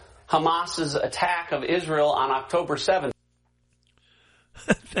condemned Hamas's attack of Israel on October 7th.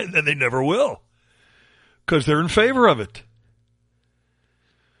 And they never will, because they're in favor of it.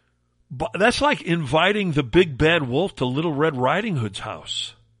 But that's like inviting the big bad wolf to Little Red Riding Hood's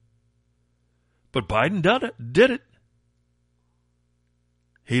house. But Biden did it.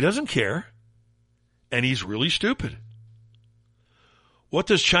 He doesn't care, and he's really stupid. What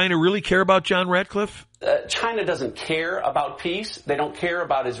does China really care about, John Ratcliffe? China doesn't care about peace. They don't care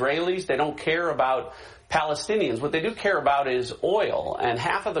about Israelis. They don't care about Palestinians. What they do care about is oil, and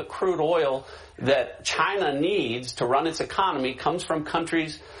half of the crude oil that China needs to run its economy comes from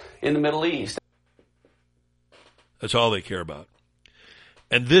countries in the Middle East. That's all they care about.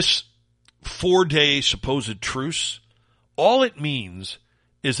 And this 4-day supposed truce, all it means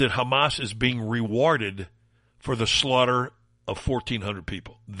is that Hamas is being rewarded for the slaughter of 1,400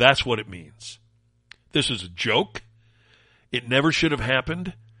 people. That's what it means. This is a joke. It never should have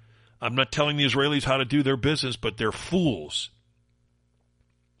happened. I'm not telling the Israelis how to do their business, but they're fools.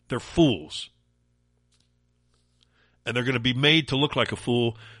 They're fools. And they're going to be made to look like a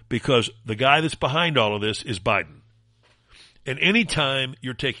fool because the guy that's behind all of this is Biden. And any time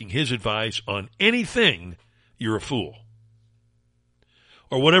you're taking his advice on anything, you're a fool.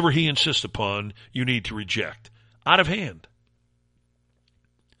 Or whatever he insists upon, you need to reject. Out of hand.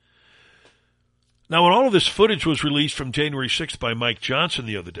 Now, when all of this footage was released from January 6th by Mike Johnson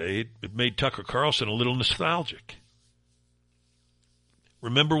the other day, it made Tucker Carlson a little nostalgic.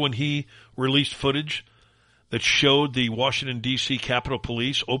 Remember when he released footage that showed the Washington, D.C. Capitol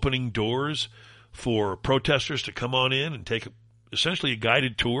Police opening doors for protesters to come on in and take essentially a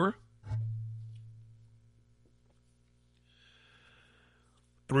guided tour?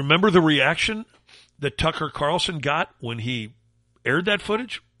 And remember the reaction that Tucker Carlson got when he aired that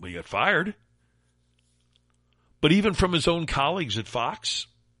footage? Well, he got fired. But even from his own colleagues at Fox,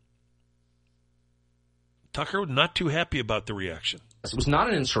 Tucker was not too happy about the reaction. It was not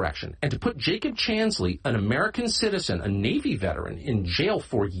an insurrection. And to put Jacob Chansley, an American citizen, a Navy veteran, in jail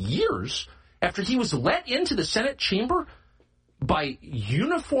for years after he was let into the Senate chamber by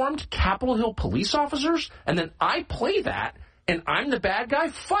uniformed Capitol Hill police officers, and then I play that, and I'm the bad guy?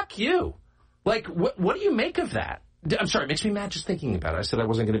 Fuck you. Like, what do you make of that? I'm sorry, it makes me mad just thinking about it. I said I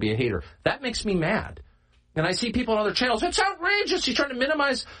wasn't going to be a hater. That makes me mad. And I see people on other channels, it's outrageous. He's trying to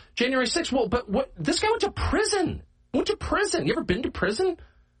minimize January 6th. Well, but what? This guy went to prison. You ever been to prison?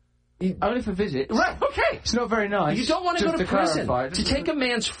 Only for visits. Right, okay. It's not very nice. You don't want to go to prison to take a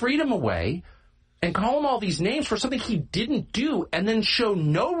man's freedom away and call him all these names for something he didn't do and then show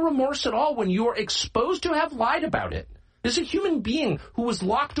no remorse at all when you're exposed to have lied about it. This is a human being who was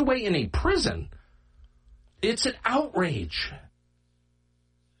locked away in a prison. It's an outrage.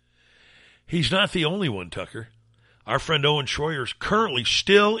 He's not the only one, Tucker. Our friend Owen Schroyer is currently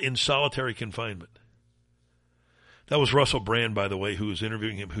still in solitary confinement. That was Russell Brand, by the way, who was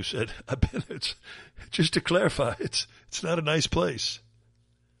interviewing him, who said, it's just to clarify, it's not a nice place.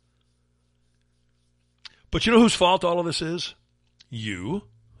 But you know whose fault all of this is? You,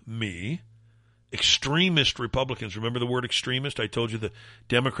 me, extremist Republicans. Remember the word extremist? I told you the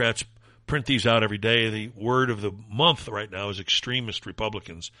Democrats print these out every day. The word of the month right now is extremist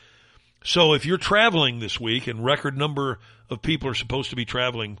Republicans. So if you're traveling this week, and record number of people are supposed to be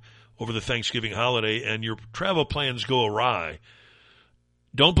traveling over the Thanksgiving holiday, and your travel plans go awry,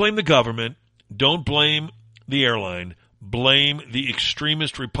 don't blame the government. Don't blame the airline. Blame the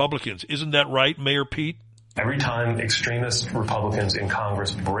extremist Republicans. Isn't that right, Mayor Pete? Every time extremist Republicans in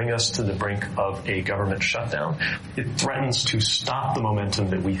Congress bring us to the brink of a government shutdown, it threatens to stop the momentum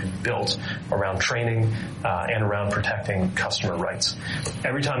that we have built around training and around protecting customer rights.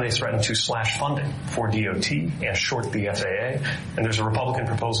 Every time they threaten to slash funding for DOT and short the FAA, and there's a Republican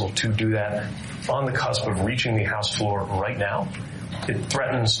proposal to do that on the cusp of reaching the House floor right now, it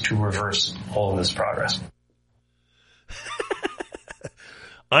threatens to reverse all of this progress.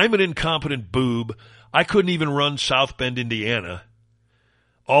 I'm an incompetent boob. I couldn't even run South Bend, Indiana.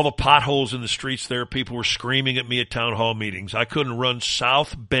 All the potholes in the streets there, people were screaming at me at town hall meetings. I couldn't run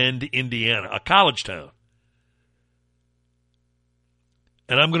South Bend, Indiana, a college town.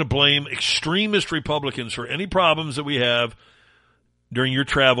 And I'm going to blame extremist Republicans for any problems that we have during your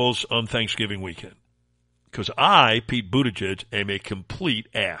travels on Thanksgiving weekend. Because I, Pete Buttigieg, am a complete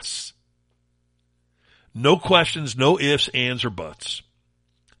ass. No questions, no ifs, ands, or buts.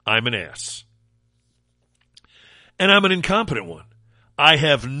 I'm an ass. And I'm an incompetent one. I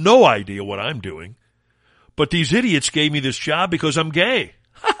have no idea what I'm doing, but these idiots gave me this job because I'm gay.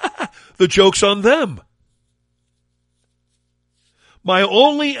 The joke's on them. My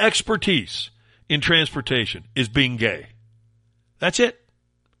only expertise in transportation is being gay. That's it.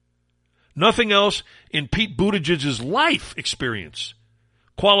 Nothing else in Pete Buttigieg's life experience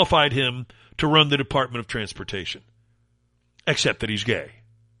qualified him to run the Department of Transportation, except that he's gay.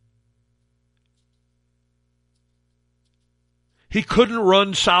 He couldn't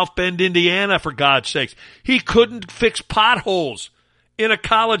run South Bend, Indiana, for God's sakes. He couldn't fix potholes in a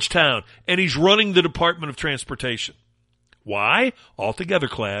college town, and he's running the Department of Transportation. Why? Altogether,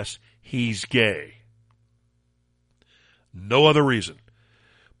 class, he's gay. No other reason.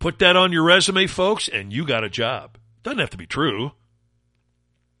 Put that on your resume, folks, and you got a job. Doesn't have to be true.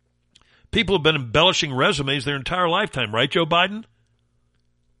 People have been embellishing resumes their entire lifetime, right, Joe Biden?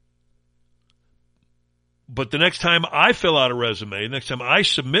 But the next time I fill out a resume, next time I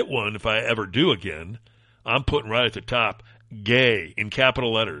submit one, if I ever do again, I'm putting right at the top, gay, in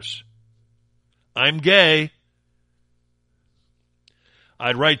capital letters. I'm gay.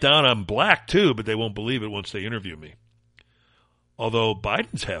 I'd write down I'm black, too, but they won't believe it once they interview me. Although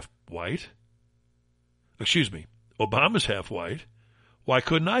Biden's half white. Excuse me, Obama's half white. Why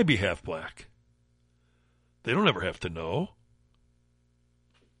couldn't I be half black? They don't ever have to know.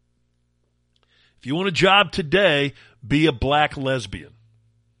 If you want a job today, be a black lesbian.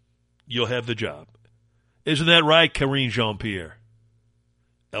 You'll have the job. Isn't that right, Karine Jean-Pierre?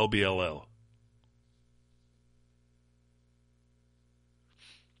 LBLL.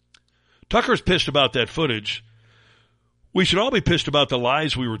 Tucker's pissed about that footage. We should all be pissed about the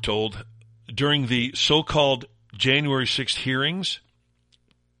lies we were told during the so-called January 6th hearings.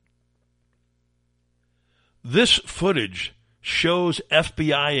 This footage shows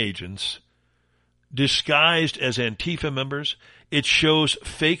FBI agents disguised as Antifa members. It shows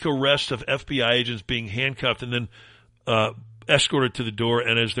fake arrests of FBI agents being handcuffed and then escorted to the door,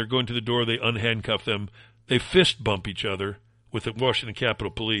 and as they're going to the door, they unhandcuff them. They fist bump each other with the Washington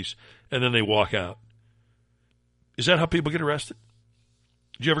Capitol Police, and then they walk out. Is that how people get arrested?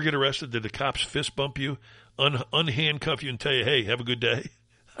 Did you ever get arrested? Did the cops fist bump you, unhandcuff you, and tell you, hey, have a good day?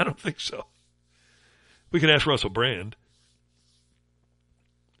 I don't think so. We could ask Russell Brand.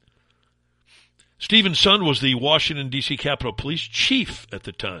 Stephen Sund was the Washington, D.C. Capitol Police chief at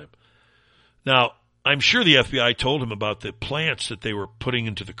the time. Now, I'm sure the FBI told him about the plants that they were putting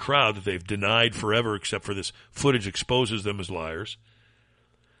into the crowd that they've denied forever, except for this footage exposes them as liars.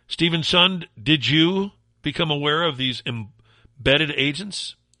 Stephen Sund, did you become aware of these embedded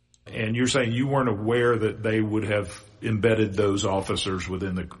agents? And you're saying you weren't aware that they would have embedded those officers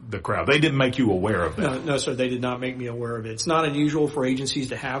within the crowd. They didn't make you aware of that. No, sir, they did not make me aware of it. It's not unusual for agencies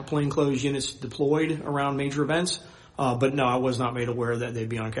to have plainclothes units deployed around major events, but no, I was not made aware that they'd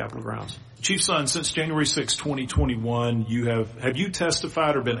be on Capitol grounds. Chief Sund, since January 6, 2021, have you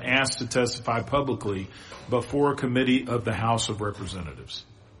testified or been asked to testify publicly before a committee of the House of Representatives?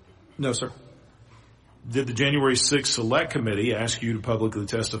 No, sir. Did the January 6th Select Committee ask you to publicly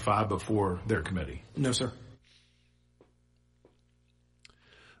testify before their committee? No, sir.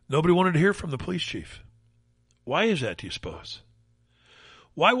 Nobody wanted to hear from the police chief. Why is that, do you suppose?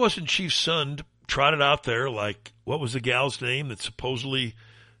 Why wasn't Chief Sund trotted out there like, what was the gal's name that supposedly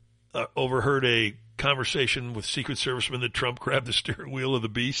overheard a conversation with Secret Servicemen that Trump grabbed the steering wheel of the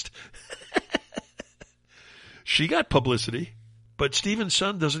beast? She got publicity, but Stephen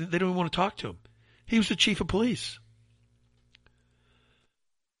Sund they don't even want to talk to him. He was the chief of police.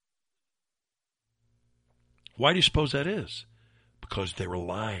 Why do you suppose that is? Because they were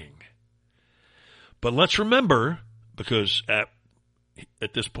lying. But let's remember, because at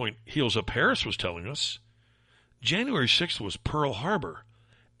this point, Heels Up Harris was telling us, January 6th was Pearl Harbor,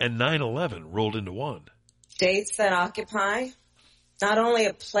 and 9/11 rolled into one. Dates that occupy not only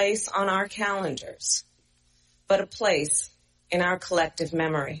a place on our calendars, but a place in our collective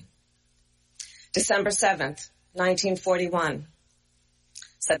memory. December 7th, 1941.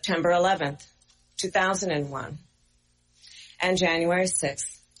 September 11th, 2001. And January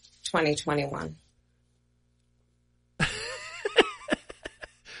 6th, 2021.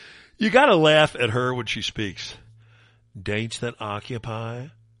 You got to laugh at her when she speaks. Dates that occupy,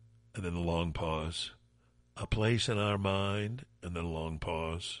 and then a long pause. A place in our mind, and then a long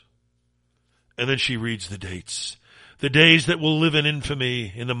pause. And then she reads the dates. The days that will live in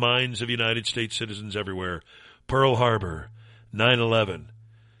infamy in the minds of United States citizens everywhere. Pearl Harbor, 9/11,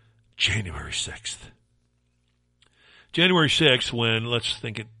 January 6th. January 6th when, let's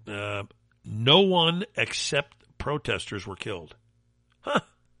think it, no one except protesters were killed. Huh.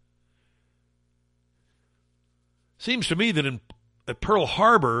 Seems to me that At Pearl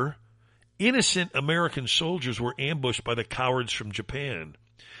Harbor, innocent American soldiers were ambushed by the cowards from Japan.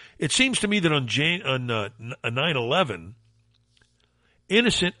 It seems to me that on 9/11,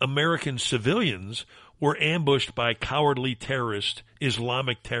 innocent American civilians were ambushed by cowardly terrorists,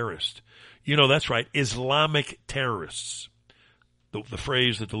 Islamic terrorists. You know, that's right, Islamic terrorists. The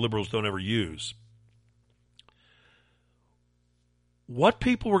phrase that the liberals don't ever use. What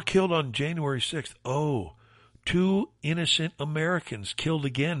people were killed on January 6th? Oh, 2 innocent Americans killed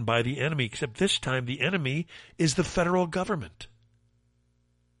again by the enemy, except this time the enemy is the federal government,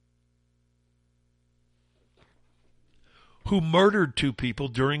 who murdered 2 people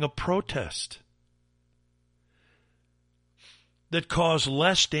during a protest that caused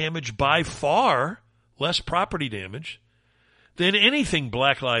less damage, by far less property damage, than anything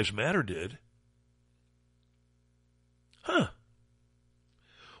Black Lives Matter did.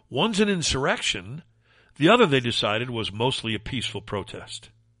 One's an insurrection. The other, they decided, was mostly a peaceful protest.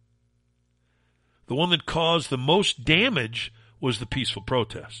 The one that caused the most damage was the peaceful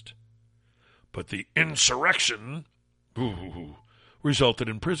protest. But the insurrection resulted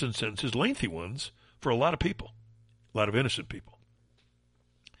in prison sentences, lengthy ones, for a lot of people, a lot of innocent people.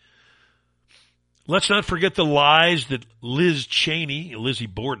 Let's not forget the lies that Liz Cheney, Lizzie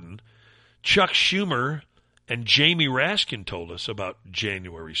Borden, Chuck Schumer, and Jamie Raskin told us about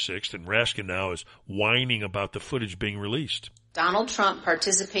January 6th, and Raskin now is whining about the footage being released. Donald Trump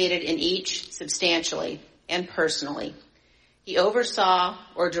participated in each substantially and personally. He oversaw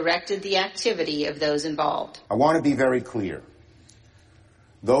or directed the activity of those involved. I want to be very clear.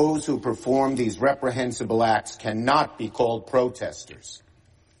 Those who perform these reprehensible acts cannot be called protesters.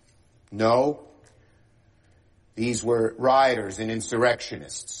 No, these were rioters and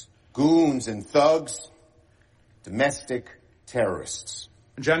insurrectionists, goons and thugs, domestic terrorists.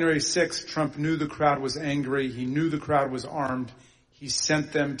 On January 6th, Trump knew the crowd was angry. He knew the crowd was armed. He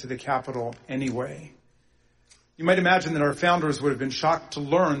sent them to the Capitol anyway. You might imagine that our founders would have been shocked to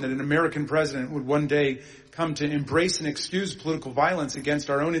learn that an American president would one day come to embrace and excuse political violence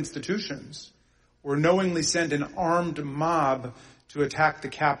against our own institutions, or knowingly send an armed mob to attack the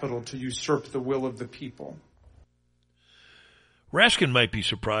Capitol to usurp the will of the people. Raskin might be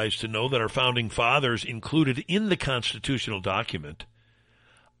surprised to know that our founding fathers included in the constitutional document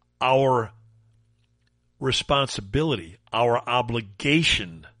our responsibility, our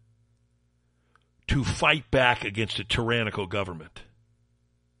obligation to fight back against a tyrannical government.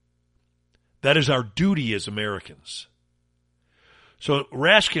 That is our duty as Americans. So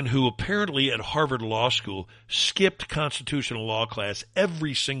Raskin, who apparently at Harvard Law School skipped constitutional law class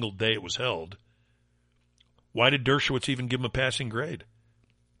every single day it was held, why did Dershowitz even give him a passing grade?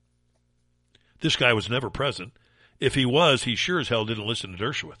 This guy was never present. If he was, he sure as hell didn't listen to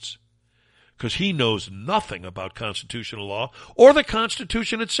Dershowitz, because he knows nothing about constitutional law or the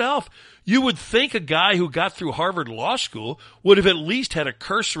Constitution itself. You would think a guy who got through Harvard Law School would have at least had a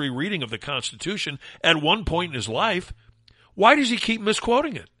cursory reading of the Constitution at one point in his life. Why does he keep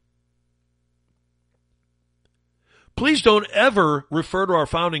misquoting it? Please don't ever refer to our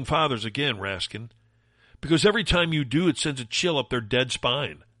founding fathers again, Raskin, because every time you do, it sends a chill up their dead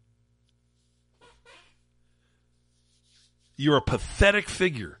spine. You're a pathetic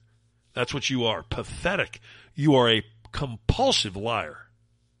figure. That's what you are, pathetic. You are a compulsive liar.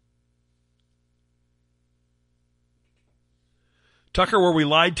 Tucker, were we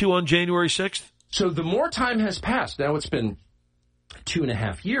lied to on January 6th? So the more time has passed, now it's been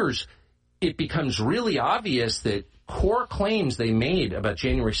 2.5 years, it becomes really obvious that core claims they made about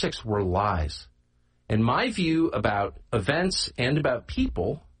January 6th were lies. And my view about events and about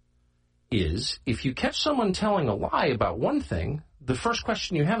people is, if you catch someone telling a lie about one thing, the first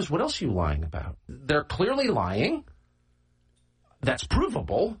question you have is, what else are you lying about? They're clearly lying. That's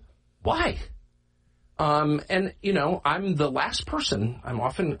provable. Why? And, you know, I'm the last person. I'm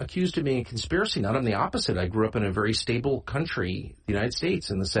often accused of being a conspiracy nut. I'm the opposite. I grew up in a very stable country, the United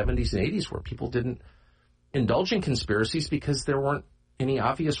States, in the 70s and 80s, where people didn't indulge in conspiracies because there weren't any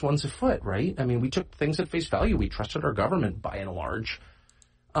obvious ones afoot, right? I mean, we took things at face value. We trusted our government by and large.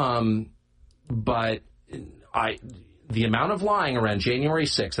 But the amount of lying around January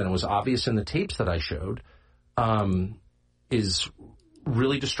 6th, and it was obvious in the tapes that I showed, is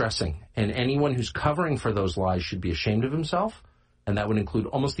really distressing. And anyone who's covering for those lies should be ashamed of himself. And that would include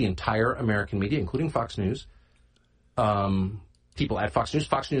almost the entire American media, including Fox News. People at Fox News.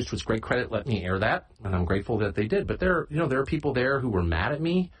 Fox News, to its great credit, let me air that, and I'm grateful that they did. But there are people there who were mad at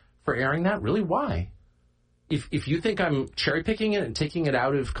me for airing that. Really, why? If you think I'm cherry picking it and taking it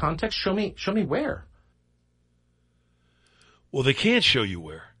out of context, show me where. Well, they can't show you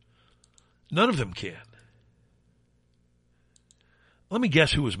where. None of them can. Let me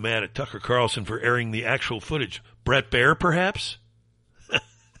guess who was mad at Tucker Carlson for airing the actual footage. Brett Baer, perhaps?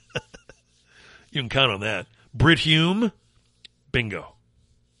 You can count on that. Brit Hume? Bingo.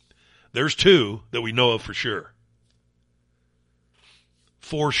 There's two that we know of for sure.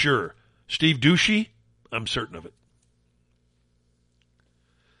 For sure. Steve Ducey? I'm certain of it.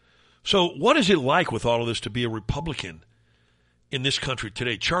 So what is it like with all of this to be a Republican in this country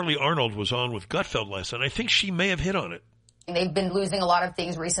today? Charlie Arnold was on with Gutfeld last night. I think she may have hit on it. They've been losing a lot of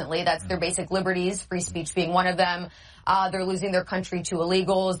things recently. That's their basic liberties, free speech being one of them. They're losing their country to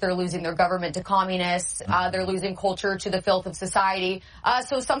illegals. They're losing their government to communists. They're losing culture to the filth of society.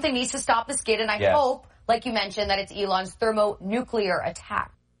 So something needs to stop the skid, and I hope, like you mentioned, that it's Elon's thermonuclear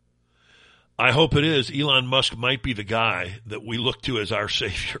attack. I hope it is. Elon Musk might be the guy that we look to as our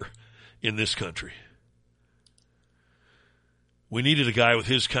savior in this country. We needed a guy with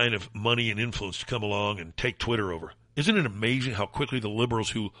his kind of money and influence to come along and take Twitter over. Isn't it amazing how quickly the liberals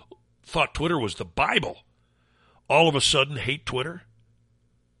who thought Twitter was the Bible all of a sudden hate Twitter?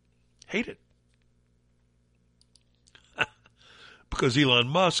 Hate it. Because Elon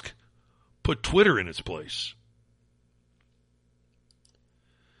Musk put Twitter in its place.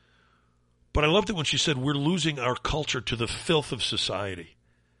 But I loved it when she said, we're losing our culture to the filth of society.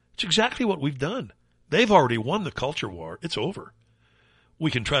 It's exactly what we've done. They've already won the culture war. It's over.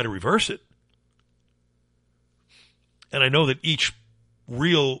 We can try to reverse it. And I know that each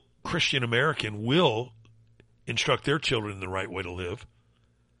real Christian American will instruct their children in the right way to live.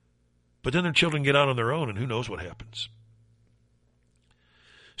 But then their children get out on their own, and who knows what happens.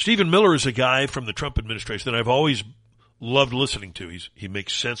 Stephen Miller is a guy from the Trump administration that I've always loved listening to. He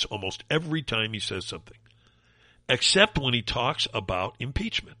makes sense almost every time he says something, except when he talks about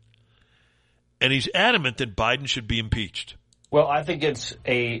impeachment. And he's adamant that Biden should be impeached. Well, I think it's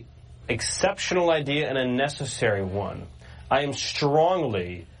a exceptional idea and a necessary one. I am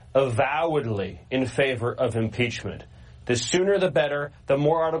strongly, avowedly in favor of impeachment. The sooner the better, the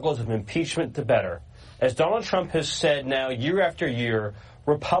more articles of impeachment, the better. As Donald Trump has said now year after year,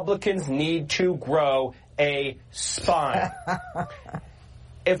 Republicans need to grow a spine.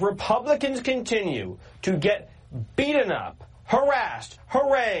 If Republicans continue to get beaten up, harassed,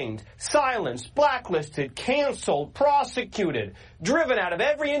 harangued, silenced, blacklisted, canceled, prosecuted, driven out of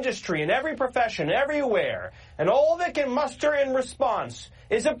every industry and every profession, everywhere, and all they can muster in response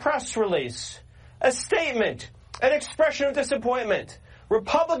is a press release, a statement, an expression of disappointment.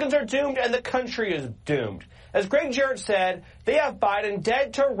 Republicans are doomed and the country is doomed. As Greg Jarrett said, they have Biden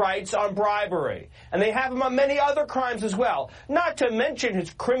dead to rights on bribery, and they have him on many other crimes as well, not to mention his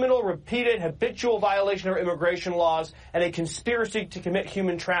criminal, repeated, habitual violation of immigration laws and a conspiracy to commit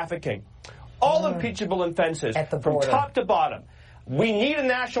human trafficking. All impeachable offenses from top to bottom. We need a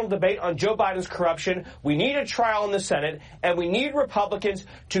national debate on Joe Biden's corruption. We need a trial in the Senate, and we need Republicans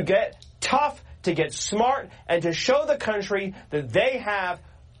to get tough, to get smart, and to show the country that they have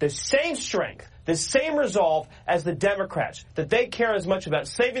the same strength, the same resolve as the Democrats, that they care as much about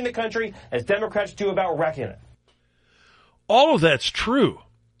saving the country as Democrats do about wrecking it. All of that's true.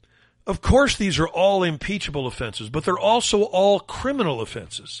 Of course, these are all impeachable offenses, but they're also all criminal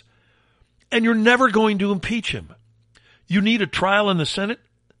offenses. And you're never going to impeach him. You need a trial in the Senate?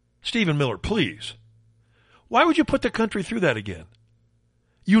 Stephen Miller, please. Why would you put the country through that again?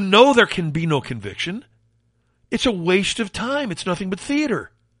 You know there can be no conviction. It's a waste of time. It's nothing but theater.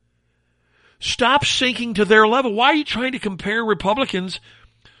 Stop sinking to their level. Why are you trying to compare Republicans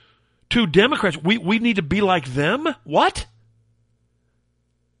to Democrats? We need to be like them? What?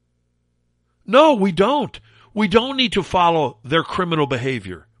 No, we don't. We don't need to follow their criminal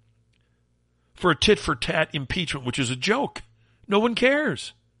behavior for a tit-for-tat impeachment, which is a joke. No one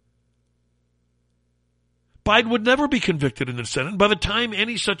cares. Biden would never be convicted in the Senate. By the time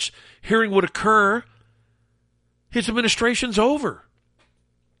any such hearing would occur, his administration's over.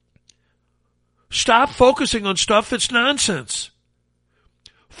 Stop focusing on stuff that's nonsense.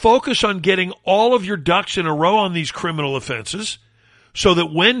 Focus on getting all of your ducks in a row on these criminal offenses so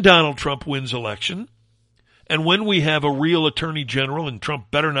that when Donald Trump wins election and when we have a real attorney general, and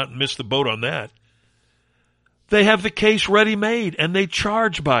Trump better not miss the boat on that, they have the case ready-made and they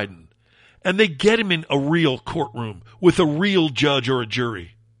charge Biden and they get him in a real courtroom with a real judge or a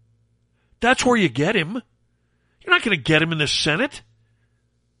jury. That's where you get him. You're not going to get him in the Senate.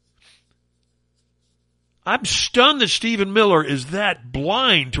 I'm stunned that Stephen Miller is that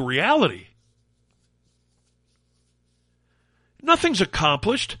blind to reality. Nothing's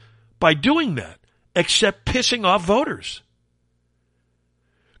accomplished by doing that except pissing off voters.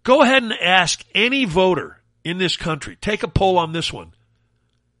 Go ahead and ask any voter in this country, take a poll on this one.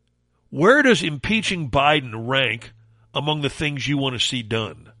 Where does impeaching Biden rank among the things you want to see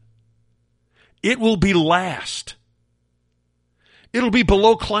done. It will be last. It'll be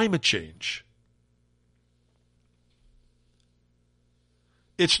below climate change.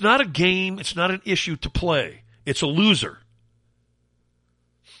 It's not a game. It's not an issue to play. It's a loser.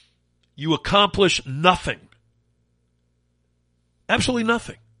 You accomplish nothing. Absolutely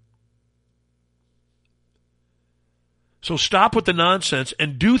nothing. So stop with the nonsense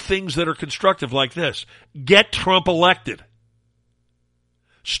and do things that are constructive like this. Get Trump elected.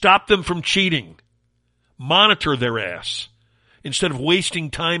 Stop them from cheating. Monitor their ass instead of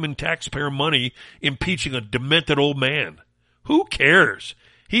wasting time and taxpayer money impeaching a demented old man. Who cares?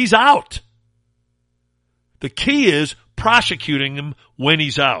 He's out. The key is prosecuting him when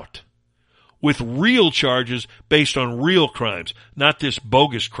he's out with real charges based on real crimes, not this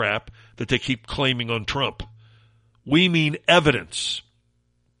bogus crap that they keep claiming on Trump. We mean evidence.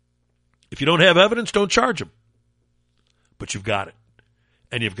 If you don't have evidence, don't charge him. But you've got it.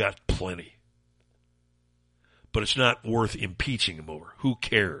 And you've got plenty. But it's not worth impeaching him over. Who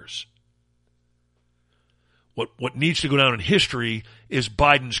cares? What needs to go down in history is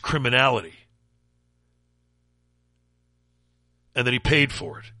Biden's criminality. And that he paid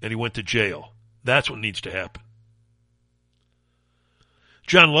for it. And he went to jail. That's what needs to happen.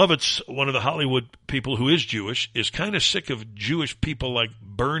 John Lovitz, one of the Hollywood people who is Jewish, is kind of sick of Jewish people like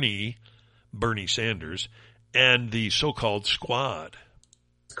Bernie Sanders, and the so-called squad.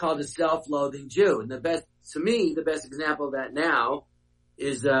 It's called a self-loathing Jew. And the best example of that now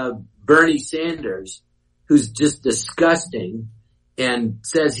is Bernie Sanders, who's just disgusting and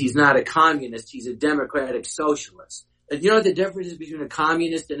says he's not a communist, he's a democratic socialist. And you know what the difference is between a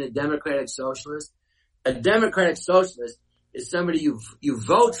communist and a democratic socialist? A democratic socialist is somebody you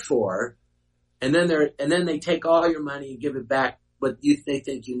vote for, and then they take all your money and give it back what they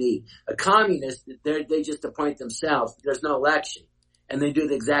think you need. A communist, they just appoint themselves. There's no election, and they do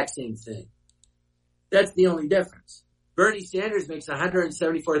the exact same thing. That's the only difference. Bernie Sanders makes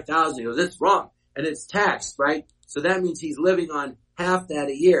 $174,000. He goes, that's wrong, and it's taxed, right? So that means he's living on half that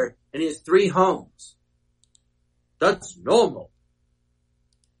a year, and he has 3 homes. That's normal.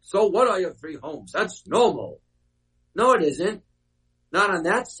 So what are your 3 homes? That's normal. No, it isn't. Not on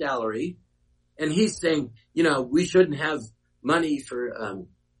that salary. And he's saying, we shouldn't have money for,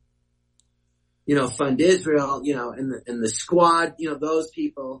 Fund Israel, and the squad, those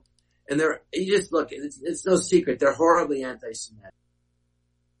people. And you just look, it's no secret. They're horribly anti-Semitic.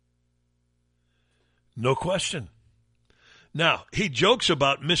 No question. Now, he jokes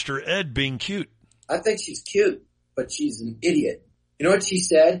about Mr. Ed being cute. I think she's cute, but she's an idiot. You know what she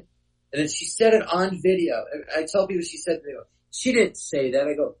said? And then she said it on video. I tell people she said video. She didn't say that.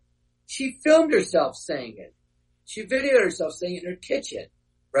 I go, she filmed herself saying it. She videoed herself saying it in her kitchen,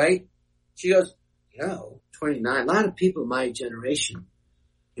 right? She goes, 29. A lot of people my generation,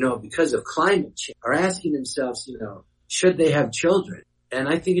 because of climate change, are asking themselves, should they have children? And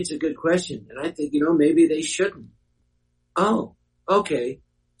I think it's a good question. And I think, maybe they shouldn't. Oh, okay.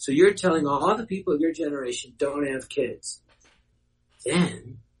 So you're telling all the people of your generation don't have kids.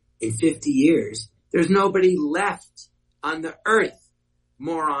 Then, in 50 years, there's nobody left on the earth,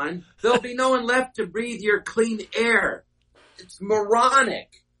 moron. There'll be no one left to breathe your clean air. It's moronic.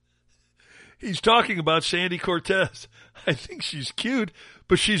 He's talking about Sandy Cortez. I think she's cute,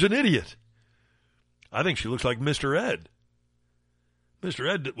 but she's an idiot. I think she looks like Mr. Ed. Mr.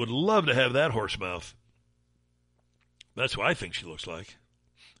 Ed would love to have that horse mouth. That's what I think she looks like.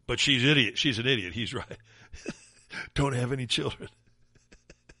 But she's idiot. She's an idiot. He's right. Don't have any children.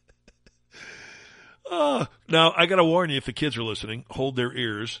 Now, I got to warn you, if the kids are listening, hold their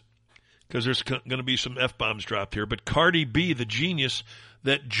ears, because there's going to be some F-bombs dropped here. But Cardi B, the genius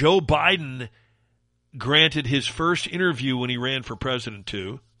that Joe Biden granted his first interview when he ran for president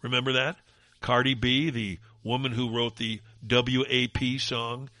to, remember that? Cardi B, the woman who wrote the WAP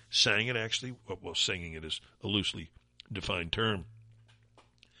song, sang it actually. Well, singing it is a loosely defined term.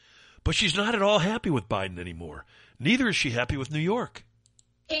 But she's not at all happy with Biden anymore. Neither is she happy with New York.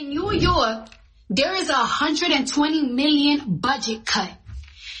 In New York, there is a $120 million budget cut.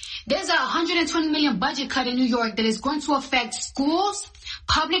 There's a $120 million budget cut in New York that is going to affect schools,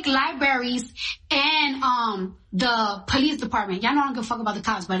 public libraries, and the police department. Y'all know I don't give a fuck about the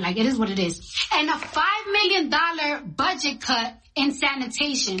cops, but it is what it is. And a $5 million budget cut in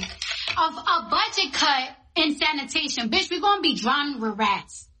sanitation. Of a budget cut in sanitation. Bitch, we're going to be drowning with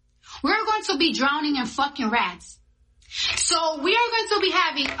rats. We're going to be drowning in fucking rats. So we are going to be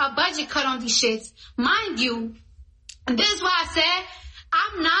having a budget cut on these shits. Mind you, this is why I said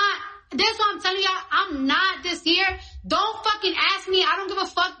this is why I'm telling y'all, I'm not this year. Don't fucking ask me. I don't give a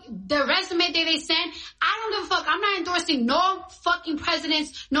fuck the resume that they send. I don't give a fuck. I'm not endorsing no fucking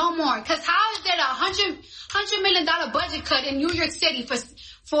presidents no more. Cause how is there a $100 million budget cut in New York City for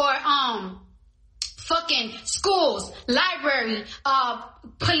fucking schools, library,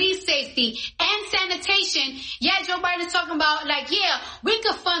 police safety, and sanitation? Yeah, Joe Biden's talking about we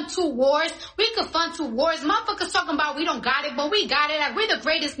could fund 2 wars. Motherfuckers talking about we don't got it, but we got it. Like, we're the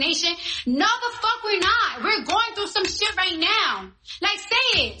greatest nation. No, the fuck we're not. We're going through some shit right now. Like, say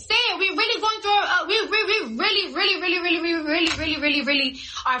it. We're really going through, we really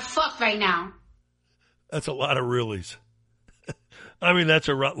are fucked right now. That's a lot of reallys. I mean, that's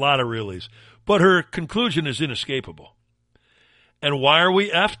a lot of reallys. But her conclusion is inescapable. And why are we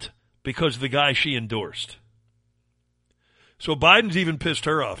effed? Because of the guy she endorsed. So Biden's even pissed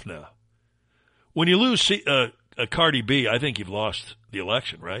her off now. When you lose Cardi B, I think you've lost the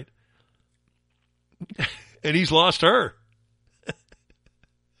election, right? And he's lost her.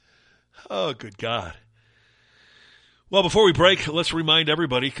 Oh, good God. Well, before we break, let's remind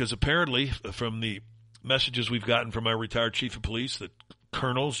everybody, because apparently from the messages we've gotten from our retired chief of police, that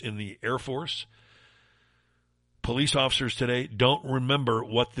colonels in the Air Force, police officers today don't remember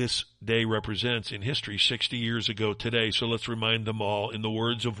what this day represents in history 60 years ago today. So let's remind them all in the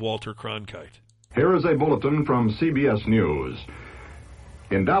words of Walter Cronkite. Here is a bulletin from CBS News.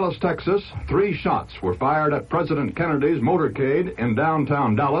 In Dallas, Texas, 3 shots were fired at President Kennedy's motorcade in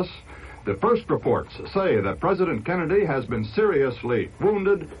downtown Dallas. The first reports say that President Kennedy has been seriously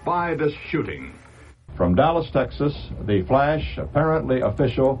wounded by this shooting. From Dallas, Texas, the flash, apparently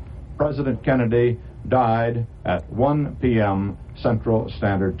official, President Kennedy died at 1 p.m. Central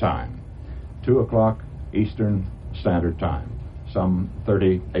Standard Time, 2 o'clock Eastern Standard Time, some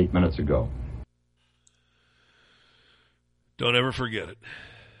 38 minutes ago. Don't ever forget it.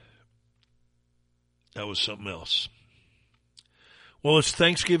 That was something else. Well, it's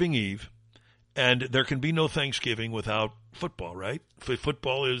Thanksgiving Eve, and there can be no Thanksgiving without football, right?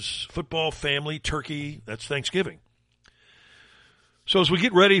 Football is football, family, turkey. That's Thanksgiving. So as we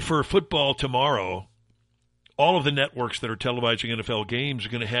get ready for football tomorrow, all of the networks that are televising NFL games are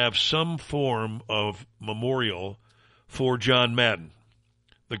going to have some form of memorial for John Madden,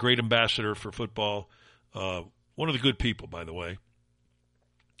 the great ambassador for football, one of the good people, by the way.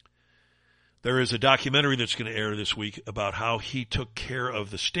 There is a documentary that's going to air this week about how he took care of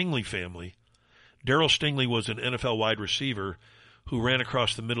the Stingley family. Darryl Stingley was an NFL wide receiver who ran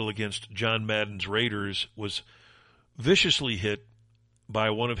across the middle against John Madden's Raiders, was viciously hit by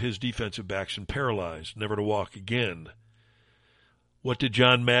one of his defensive backs and paralyzed, never to walk again. What did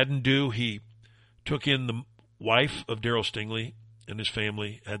John Madden do? He took in the wife of Darryl Stingley and his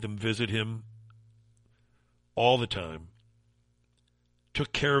family, had them visit him all the time,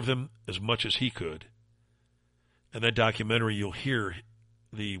 took care of them as much as he could. In that documentary, you'll hear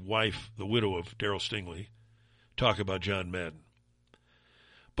the wife, the widow of Darryl Stingley, talk about John Madden.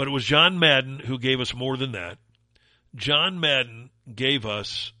 But it was John Madden who gave us more than that. John Madden gave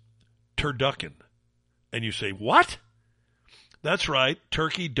us turducken. And you say, what? That's right,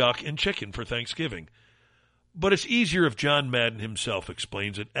 turkey, duck, and chicken for Thanksgiving. But it's easier if John Madden himself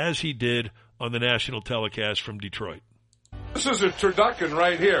explains it, as he did on the national telecast from Detroit. This is a turducken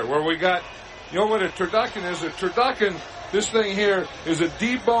right here, where we got, you know what a turducken is? A turducken, this thing here is a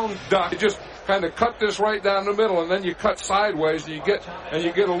deboned duck. You just kind of cut this right down the middle, and then you cut sideways, and you get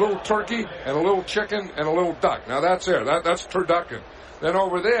a little turkey and a little chicken and a little duck. Now that's there. That's turducken. Then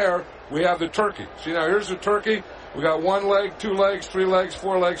over there we have the turkey. See, now here's the turkey. We got 1 leg, 2 legs, 3 legs,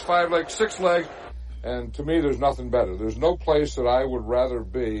 4 legs, 5 legs, 6 legs, and to me, there's nothing better. There's no place that I would rather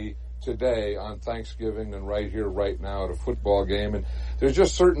be today on Thanksgiving than right here, right now at a football game. And there's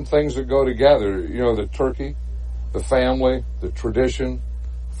just certain things that go together. You know, the turkey, the family, the tradition,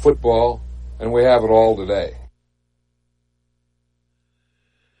 football, and we have it all today.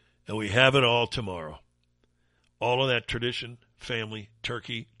 And we have it all tomorrow. All of that tradition, family,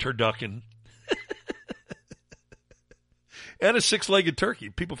 turkey, turducken, and a 6-legged turkey.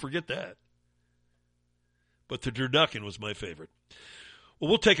 People forget that. But the turducken was my favorite. Well,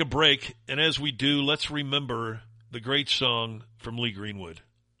 we'll take a break, and as we do, let's remember the great song from Lee Greenwood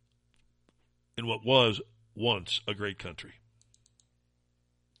in what was once a great country.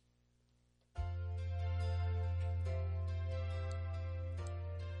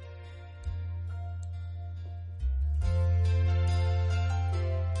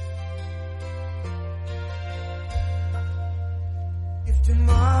 If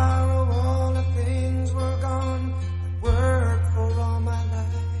tomorrow all the things were gone, I'd work for all my life,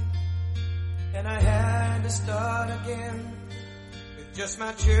 and I had to start again with just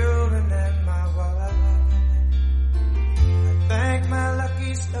my children and my wife. I thank my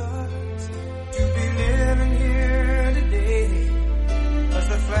lucky stars to be living here today, 'cause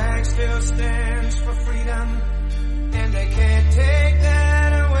the flag still stands for freedom, and they can't take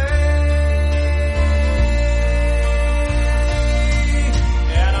that away.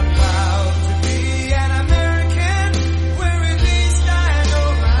 And I'm proud to be an American, where at least I know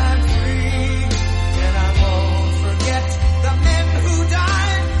I'm free. And I won't forget the men who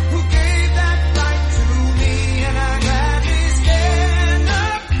died, who gave that right to me. And I gladly stand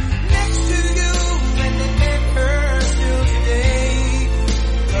up next to you and defend her still today,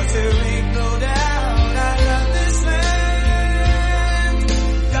 'cause there ain't no doubt I love this land.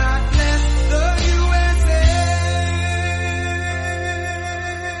 God bless the USA.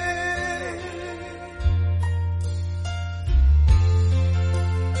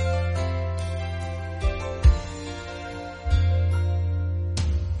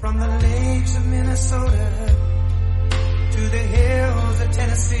 From the lakes of Minnesota to the hills of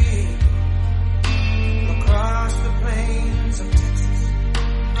Tennessee, across the plains of Texas,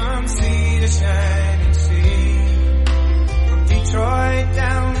 from sea to shining sea, from Detroit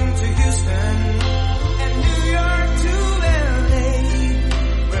down to Houston and New York to LA,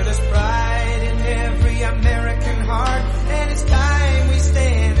 where there's pride in every American heart, and it's time we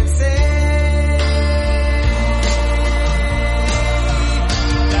stand and say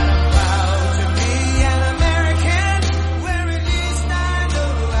that I'm proud to be an American, where at least I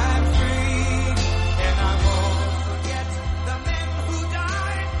know I'm free. And I won't forget the men who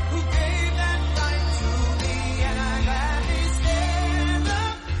died, who gave that right to me. And I gladly stand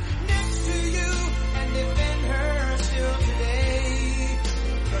up next to you and defend her still today,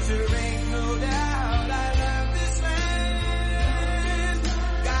 'cause there ain't no doubt I love this land.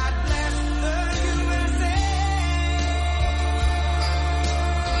 God bless the USA.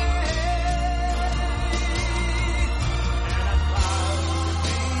 And I'm proud to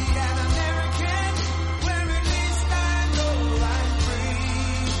be an American, where at least I know I'm free.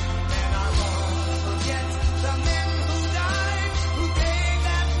 And I won't forget the men who died, who gave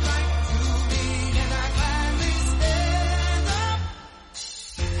that right to me. And I gladly stand up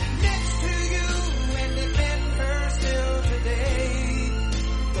next to you and defend her still today,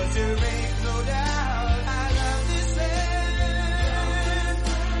 'cause there ain't no doubt I love this land.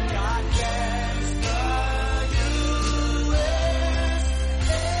 God bless the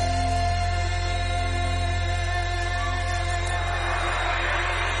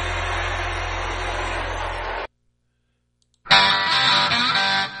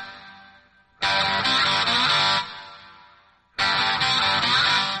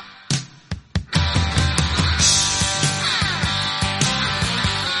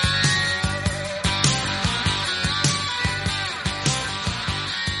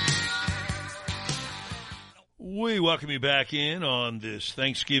We welcome you back in on this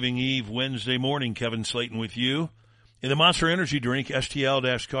Thanksgiving Eve Wednesday morning. Kevin Slaten with you. In the Monster Energy drink,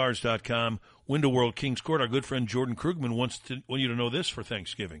 STL-cars.com, Window World, Kings Court. Our good friend Jordan Krugman want you to know this for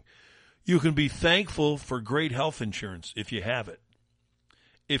Thanksgiving. You can be thankful for great health insurance if you have it.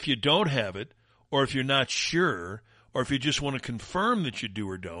 If you don't have it, or if you're not sure, or if you just want to confirm that you do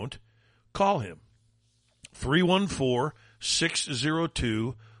or don't, call him.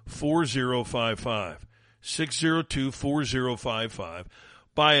 314-602-4055. 602-4055.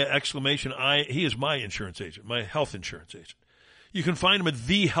 By exclamation, he is my insurance agent, my health insurance agent. You can find him at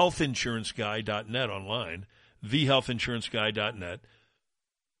thehealthinsuranceguy.net online, thehealthinsuranceguy.net.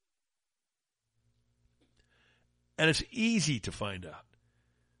 And it's easy to find out.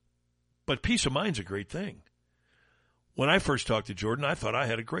 But peace of mind's a great thing. When I first talked to Jordan, I thought I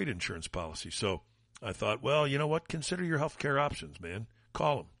had a great insurance policy. So I thought, well, you know what? Consider your health care options, man.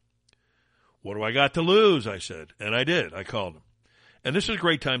 Call him. What do I got to lose? I said. And I did. I called him. And this is a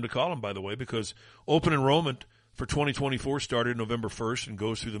great time to call him, by the way, because open enrollment for 2024 started November 1st and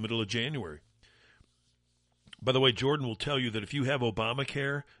goes through the middle of January. By the way, Jordan will tell you that if you have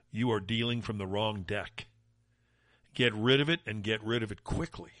Obamacare, you are dealing from the wrong deck. Get rid of it and get rid of it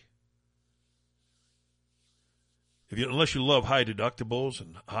quickly. Unless you love high deductibles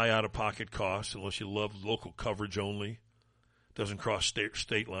and high out-of-pocket costs, unless you love local coverage only, doesn't cross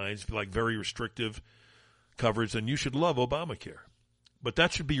state lines, if you like very restrictive coverage, then you should love Obamacare. But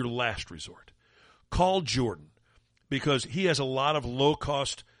that should be your last resort. Call Jordan, because he has a lot of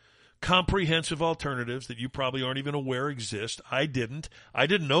low-cost, comprehensive alternatives that you probably aren't even aware exist. I didn't. I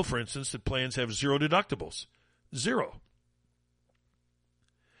didn't know, for instance, that plans have zero deductibles. Zero.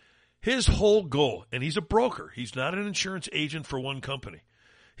 His whole goal, and he's a broker. He's not an insurance agent for one company.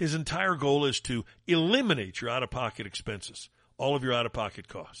 His entire goal is to eliminate your out-of-pocket expenses, all of your out-of-pocket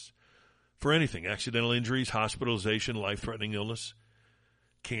costs. For anything, accidental injuries, hospitalization, life-threatening illness,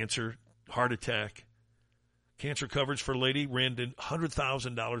 cancer, heart attack. Cancer coverage for a lady ran in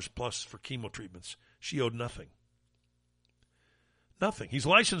 $100,000 plus for chemo treatments. She owed nothing. Nothing. He's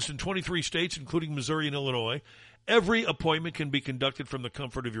licensed in 23 states, including Missouri and Illinois. Every appointment can be conducted from the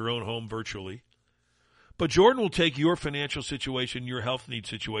comfort of your own home virtually. But Jordan will take your financial situation, your health needs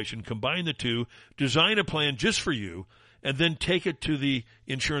situation, combine the two, design a plan just for you, and then take it to the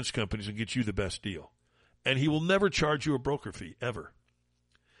insurance companies and get you the best deal. And he will never charge you a broker fee, ever.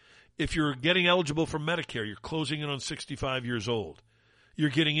 If you're getting eligible for Medicare, you're closing in on 65 years old. You're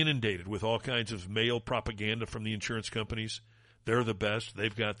getting inundated with all kinds of mail propaganda from the insurance companies. They're the best.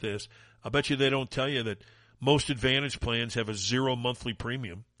 They've got this. I bet you they don't tell you that most Advantage plans have a 0 monthly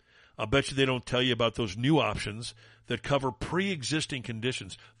premium. I bet you they don't tell you about those new options that cover pre-existing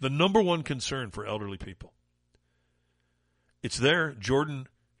conditions, the number one concern for elderly people. It's there. Jordan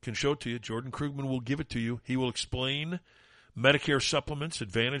can show it to you. Jordan Krugman will give it to you. He will explain Medicare supplements,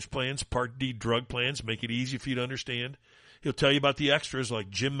 Advantage plans, Part D drug plans, make it easy for you to understand. He'll tell you about the extras like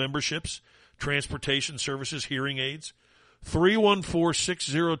gym memberships, transportation services, hearing aids.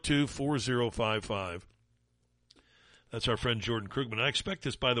 314-602-4055. That's our friend Jordan Krugman. I expect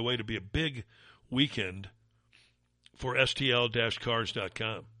this, by the way, to be a big weekend for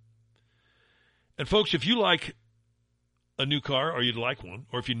STL-cars.com. And folks, if you like a new car, or you'd like one,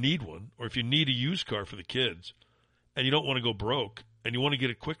 or if you need one, or if you need a used car for the kids, and you don't want to go broke, and you want to get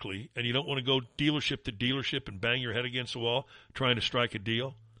it quickly, and you don't want to go dealership to dealership and bang your head against the wall trying to strike a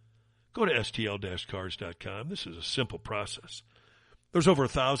deal, go to STL-cars.com. This is a simple process. There's over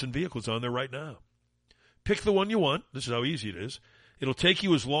 1,000 vehicles on there right now. Pick the one you want. This is how easy it is. It'll take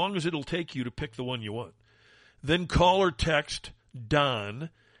you as long as it'll take you to pick the one you want. Then call or text Don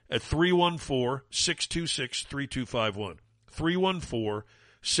at 314-626-3251.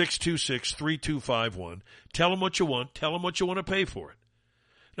 314-626-3251. Tell him what you want. Tell him what you want to pay for it.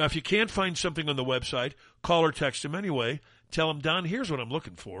 Now, if you can't find something on the website, call or text him anyway. Tell him, Don, here's what I'm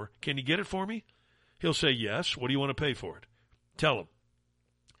looking for. Can you get it for me? He'll say yes. What do you want to pay for it? Tell him.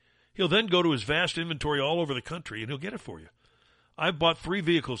 He'll then go to his vast inventory all over the country, and he'll get it for you. I've bought 3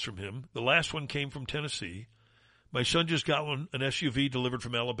 vehicles from him. The last one came from Tennessee. My son just got an SUV delivered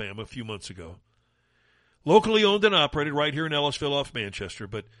from Alabama a few months ago. Locally owned and operated right here in Ellisville off Manchester,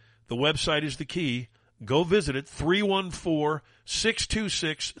 but the website is the key. Go visit it,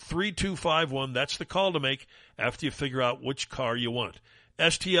 314-626-3251. That's the call to make after you figure out which car you want.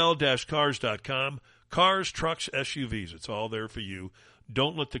 STL-cars.com. Cars, trucks, SUVs. It's all there for you.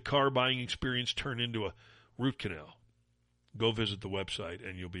 Don't let the car buying experience turn into a root canal. Go visit the website,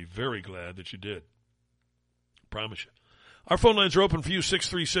 and you'll be very glad that you did. Promise you. Our phone lines are open for you,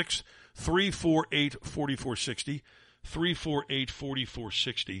 636-348-4460,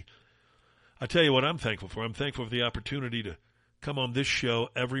 348-4460. I tell you what I'm thankful for. I'm thankful for the opportunity to come on this show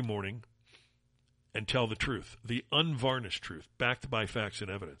every morning and tell the truth, the unvarnished truth, backed by facts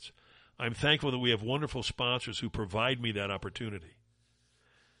and evidence. I'm thankful that we have wonderful sponsors who provide me that opportunity.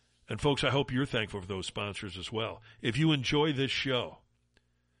 And folks, I hope you're thankful for those sponsors as well. If you enjoy this show,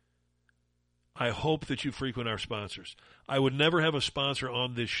 I hope that you frequent our sponsors. I would never have a sponsor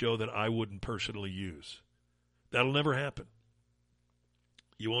on this show that I wouldn't personally use. That'll never happen.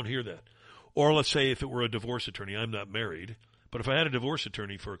 You won't hear that. Or let's say if it were a divorce attorney, I'm not married, but if I had a divorce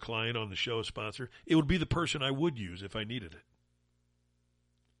attorney for a client on the show, a sponsor, it would be the person I would use if I needed it.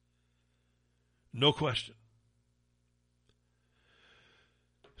 No question.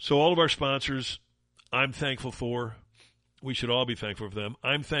 So all of our sponsors, I'm thankful for. We should all be thankful for them.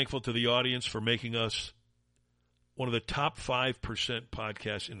 I'm thankful to the audience for making us one of the top 5%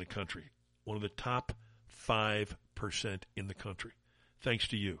 podcasts in the country. One of the top 5% in the country. Thanks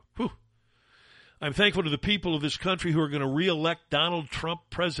to you. Whew. I'm thankful to the people of this country who are going to re-elect Donald Trump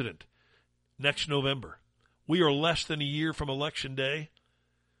president next November. We are less than a year from Election Day.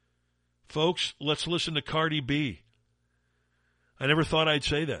 Folks, let's listen to Cardi B. I never thought I'd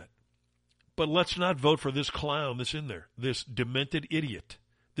say that. But let's not vote for this clown that's in there, this demented idiot,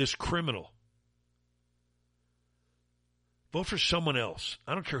 this criminal. Vote for someone else.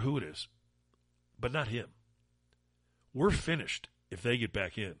 I don't care who it is, but not him. We're finished if they get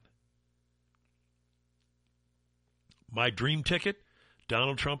back in. My dream ticket,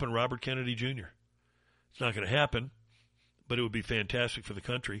 Donald Trump and Robert Kennedy Jr. It's not going to happen, but it would be fantastic for the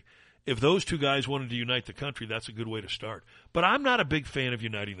country. If those two guys wanted to unite the country, that's a good way to start. But I'm not a big fan of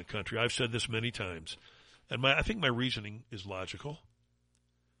uniting the country. I've said this many times, and I think my reasoning is logical.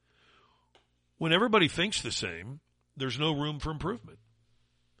 When everybody thinks the same, there's no room for improvement.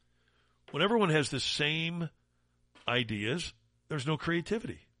 When everyone has the same ideas, there's no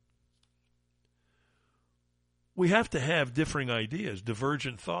creativity. We have to have differing ideas,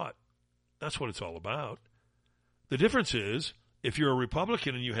 divergent thought. That's what it's all about. The difference is, if you're a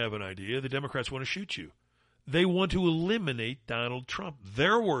Republican and you have an idea, the Democrats want to shoot you. They want to eliminate Donald Trump.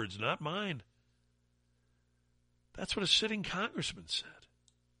 Their words, not mine. That's what a sitting congressman said.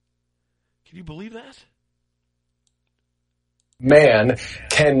 Can you believe that? Man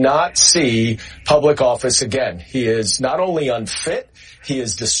cannot see public office again. He is not only unfit, he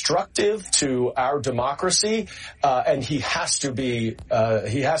is destructive to our democracy, and he has to be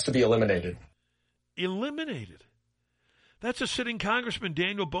eliminated. Eliminated. That's a sitting congressman,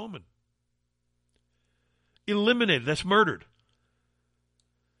 Daniel Bowman. Eliminated. That's murdered.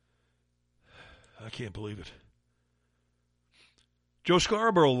 I can't believe it. Joe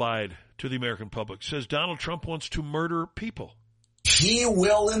Scarborough lied to the American public, says Donald Trump wants to murder people. He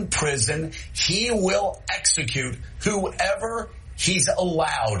will imprison, he will execute whoever he's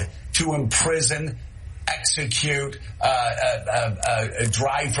allowed to imprison, execute,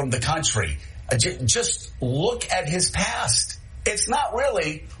 drive from the country. Just look at his past. It's not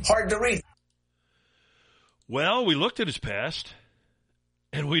really hard to read. Well, we looked at his past,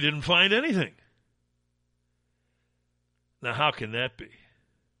 and we didn't find anything. Now, how can that be?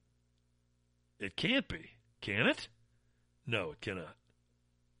 It can't be. Can it? No, it cannot.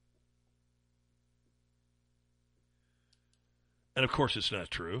 And, of course, it's not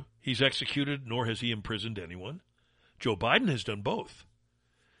true. He's executed, nor has he imprisoned anyone. Joe Biden has done both.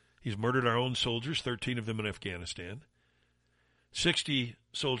 He's murdered our own soldiers, 13 of them in Afghanistan. 60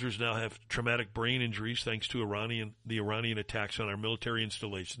 soldiers now have traumatic brain injuries thanks to the Iranian attacks on our military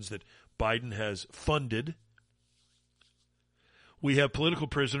installations that Biden has funded. We have political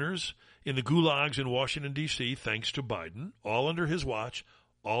prisoners in the gulags in Washington, D.C., thanks to Biden, all under his watch,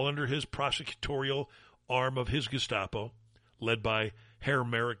 all under his prosecutorial arm of his Gestapo, led by Herr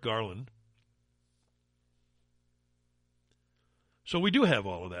Merrick Garland. So we do have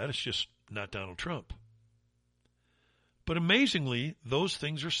all of that. It's just not Donald Trump. But amazingly, those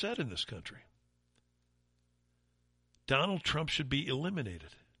things are said in this country. Donald Trump should be eliminated.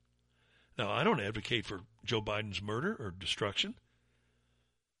 Now, I don't advocate for Joe Biden's murder or destruction.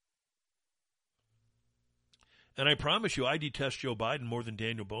 And I promise you, I detest Joe Biden more than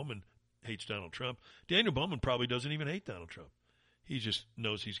Daniel Bowman hates Donald Trump. Daniel Bowman probably doesn't even hate Donald Trump. He just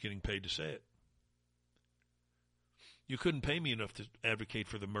knows he's getting paid to say it. You couldn't pay me enough to advocate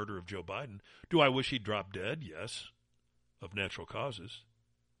for the murder of Joe Biden. Do I wish he'd drop dead? Yes, of natural causes.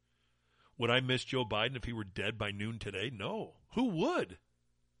 Would I miss Joe Biden if he were dead by noon today? No. Who would?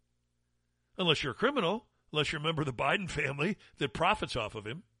 Unless you're a criminal, unless you're a member of the Biden family that profits off of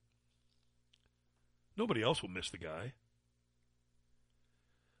him. Nobody else will miss the guy.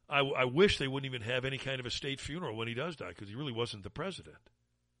 I wish they wouldn't even have any kind of a state funeral when he does die, because he really wasn't the president.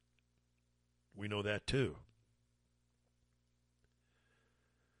 We know that too.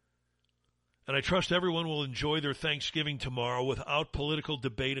 And I trust everyone will enjoy their Thanksgiving tomorrow without political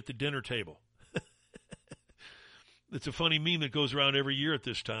debate at the dinner table. It's a funny meme that goes around every year at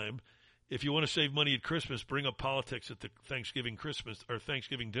this time. If you want to save money at Christmas, bring up politics at the Thanksgiving Christmas or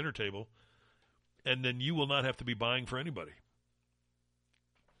Thanksgiving dinner table, and then you will not have to be buying for anybody.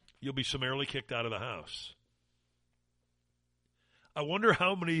 You'll be summarily kicked out of the house. I wonder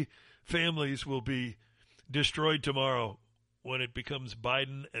how many families will be destroyed tomorrow when it becomes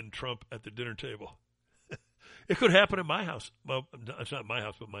Biden and Trump at the dinner table. It could happen at my house. Well, it's not my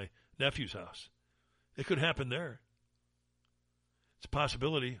house, but my nephew's house. It could happen there. It's a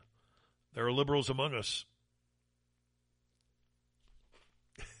possibility. There are liberals among us.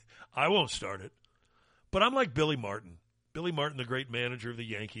 I won't start it. But I'm like Billy Martin. Billy Martin, the great manager of the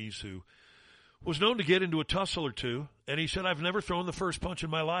Yankees, who was known to get into a tussle or two, and he said, I've never thrown the first punch in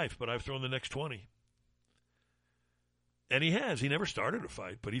my life, but I've thrown the next 20. And he has. He never started a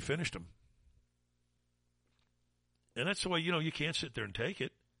fight, but he finished them. And that's the way, you can't sit there and take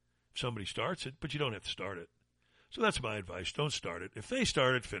it if somebody starts it, but you don't have to start it. So that's my advice. Don't start it. If they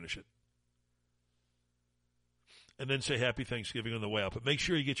start it, finish it. And then say Happy Thanksgiving on the way out. But make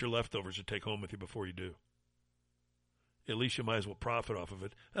sure you get your leftovers to take home with you before you do. At least you might as well profit off of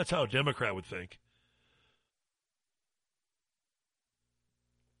it. That's how a Democrat would think.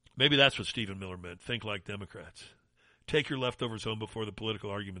 Maybe that's what Stephen Miller meant. Think like Democrats. Take your leftovers home before the political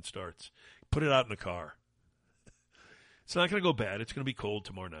argument starts. Put it out in the car. It's not going to go bad. It's going to be cold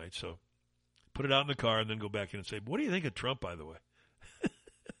tomorrow night. So put it out in the car and then go back in and say, what do you think of Trump, by the way?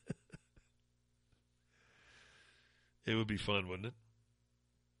 It would be fun, wouldn't it?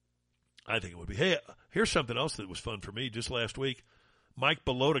 I think it would be. Hey, here's something else that was fun for me. Just last week, Mike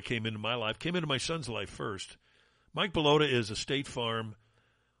Bellotta came into my life, came into my son's life first. Mike Bellotta is a State Farm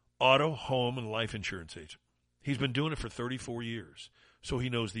auto, home, and life insurance agent. He's been doing it for 34 years. So he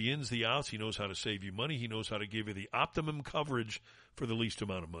knows the ins, the outs. He knows how to save you money. He knows how to give you the optimum coverage for the least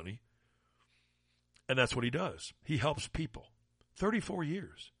amount of money. And that's what he does. He helps people. 34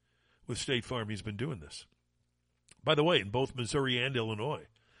 years with State Farm, he's been doing this. By the way, in both Missouri and Illinois.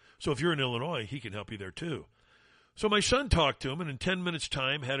 So if you're in Illinois, he can help you there too. So my son talked to him, and in 10 minutes'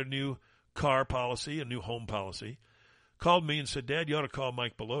 time had a new car policy, a new home policy. Called me and said, Dad, you ought to call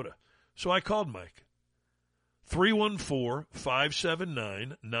Mike Bellotta. So I called Mike.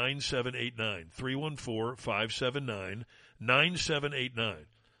 314-579-9789. 314-579-9789.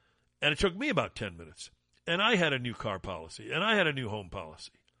 And it took me about 10 minutes. And I had a new car policy, and I had a new home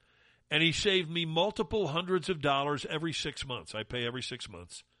policy. And he saved me multiple hundreds of dollars every 6 months. I pay every 6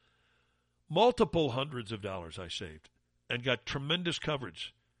 months. Multiple hundreds of dollars I saved and got tremendous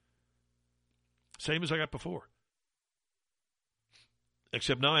coverage. Same as I got before.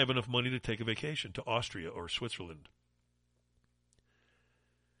 Except now I have enough money to take a vacation to Austria or Switzerland.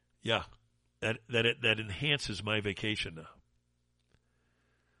 Yeah, that enhances my vacation now.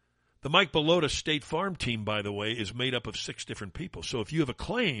 The Mike Bellotta State Farm team, by the way, is made up of 6 different people. So if you have a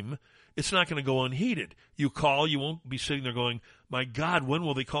claim, it's not going to go unheeded. You call, you won't be sitting there going, my God, when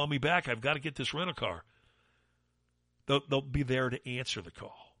will they call me back? I've got to get this rental car. They'll be there to answer the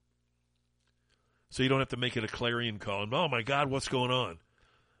call. So you don't have to make it a clarion call. And, oh, my God, what's going on?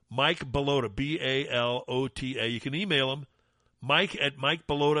 Mike Bellotta, B-A-L-O-T-A. You can email him,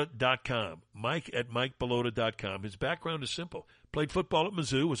 Mike@MikeBellotta.com. Mike@MikeBellotta.com. His background is simple. Played football at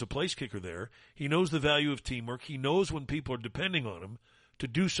Mizzou, was a place kicker there. He knows the value of teamwork. He knows when people are depending on him to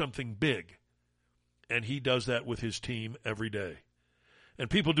do something big. And he does that with his team every day. And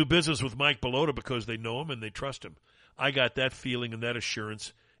people do business with Mike Bellotta because they know him and they trust him. I got that feeling and that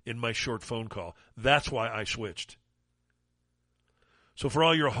assurance in my short phone call. That's why I switched. So for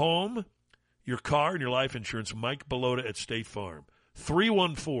all your home, your car, and your life insurance, Mike Bellotta at State Farm.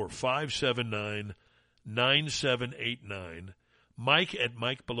 314-579-9789.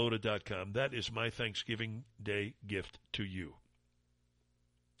 Mike@MikeBellotta.com. That is my Thanksgiving Day gift to you.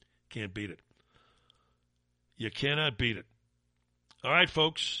 Can't beat it. You cannot beat it. All right,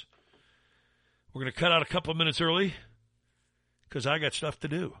 folks. We're going to cut out a couple of minutes early because I got stuff to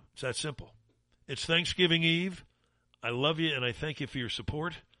do. It's that simple. It's Thanksgiving Eve. I love you, and I thank you for your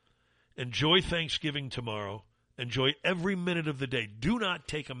support. Enjoy Thanksgiving tomorrow. Enjoy every minute of the day. Do not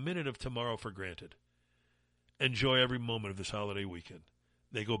take a minute of tomorrow for granted. Enjoy every moment of this holiday weekend.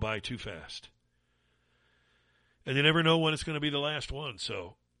 They go by too fast. And you never know when it's going to be the last one.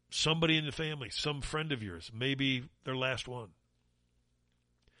 So somebody in the family, some friend of yours, maybe their last one.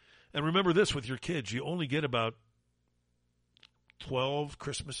 And remember this with your kids. You only get about 12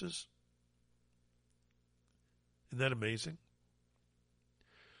 Christmases. Isn't that amazing?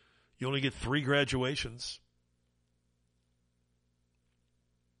 You only get 3 graduations.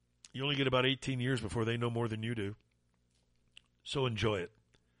 You only get about 18 years before they know more than you do. So enjoy it.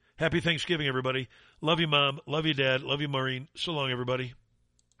 Happy Thanksgiving, everybody. Love you, Mom. Love you, Dad. Love you, Maureen. So long, everybody.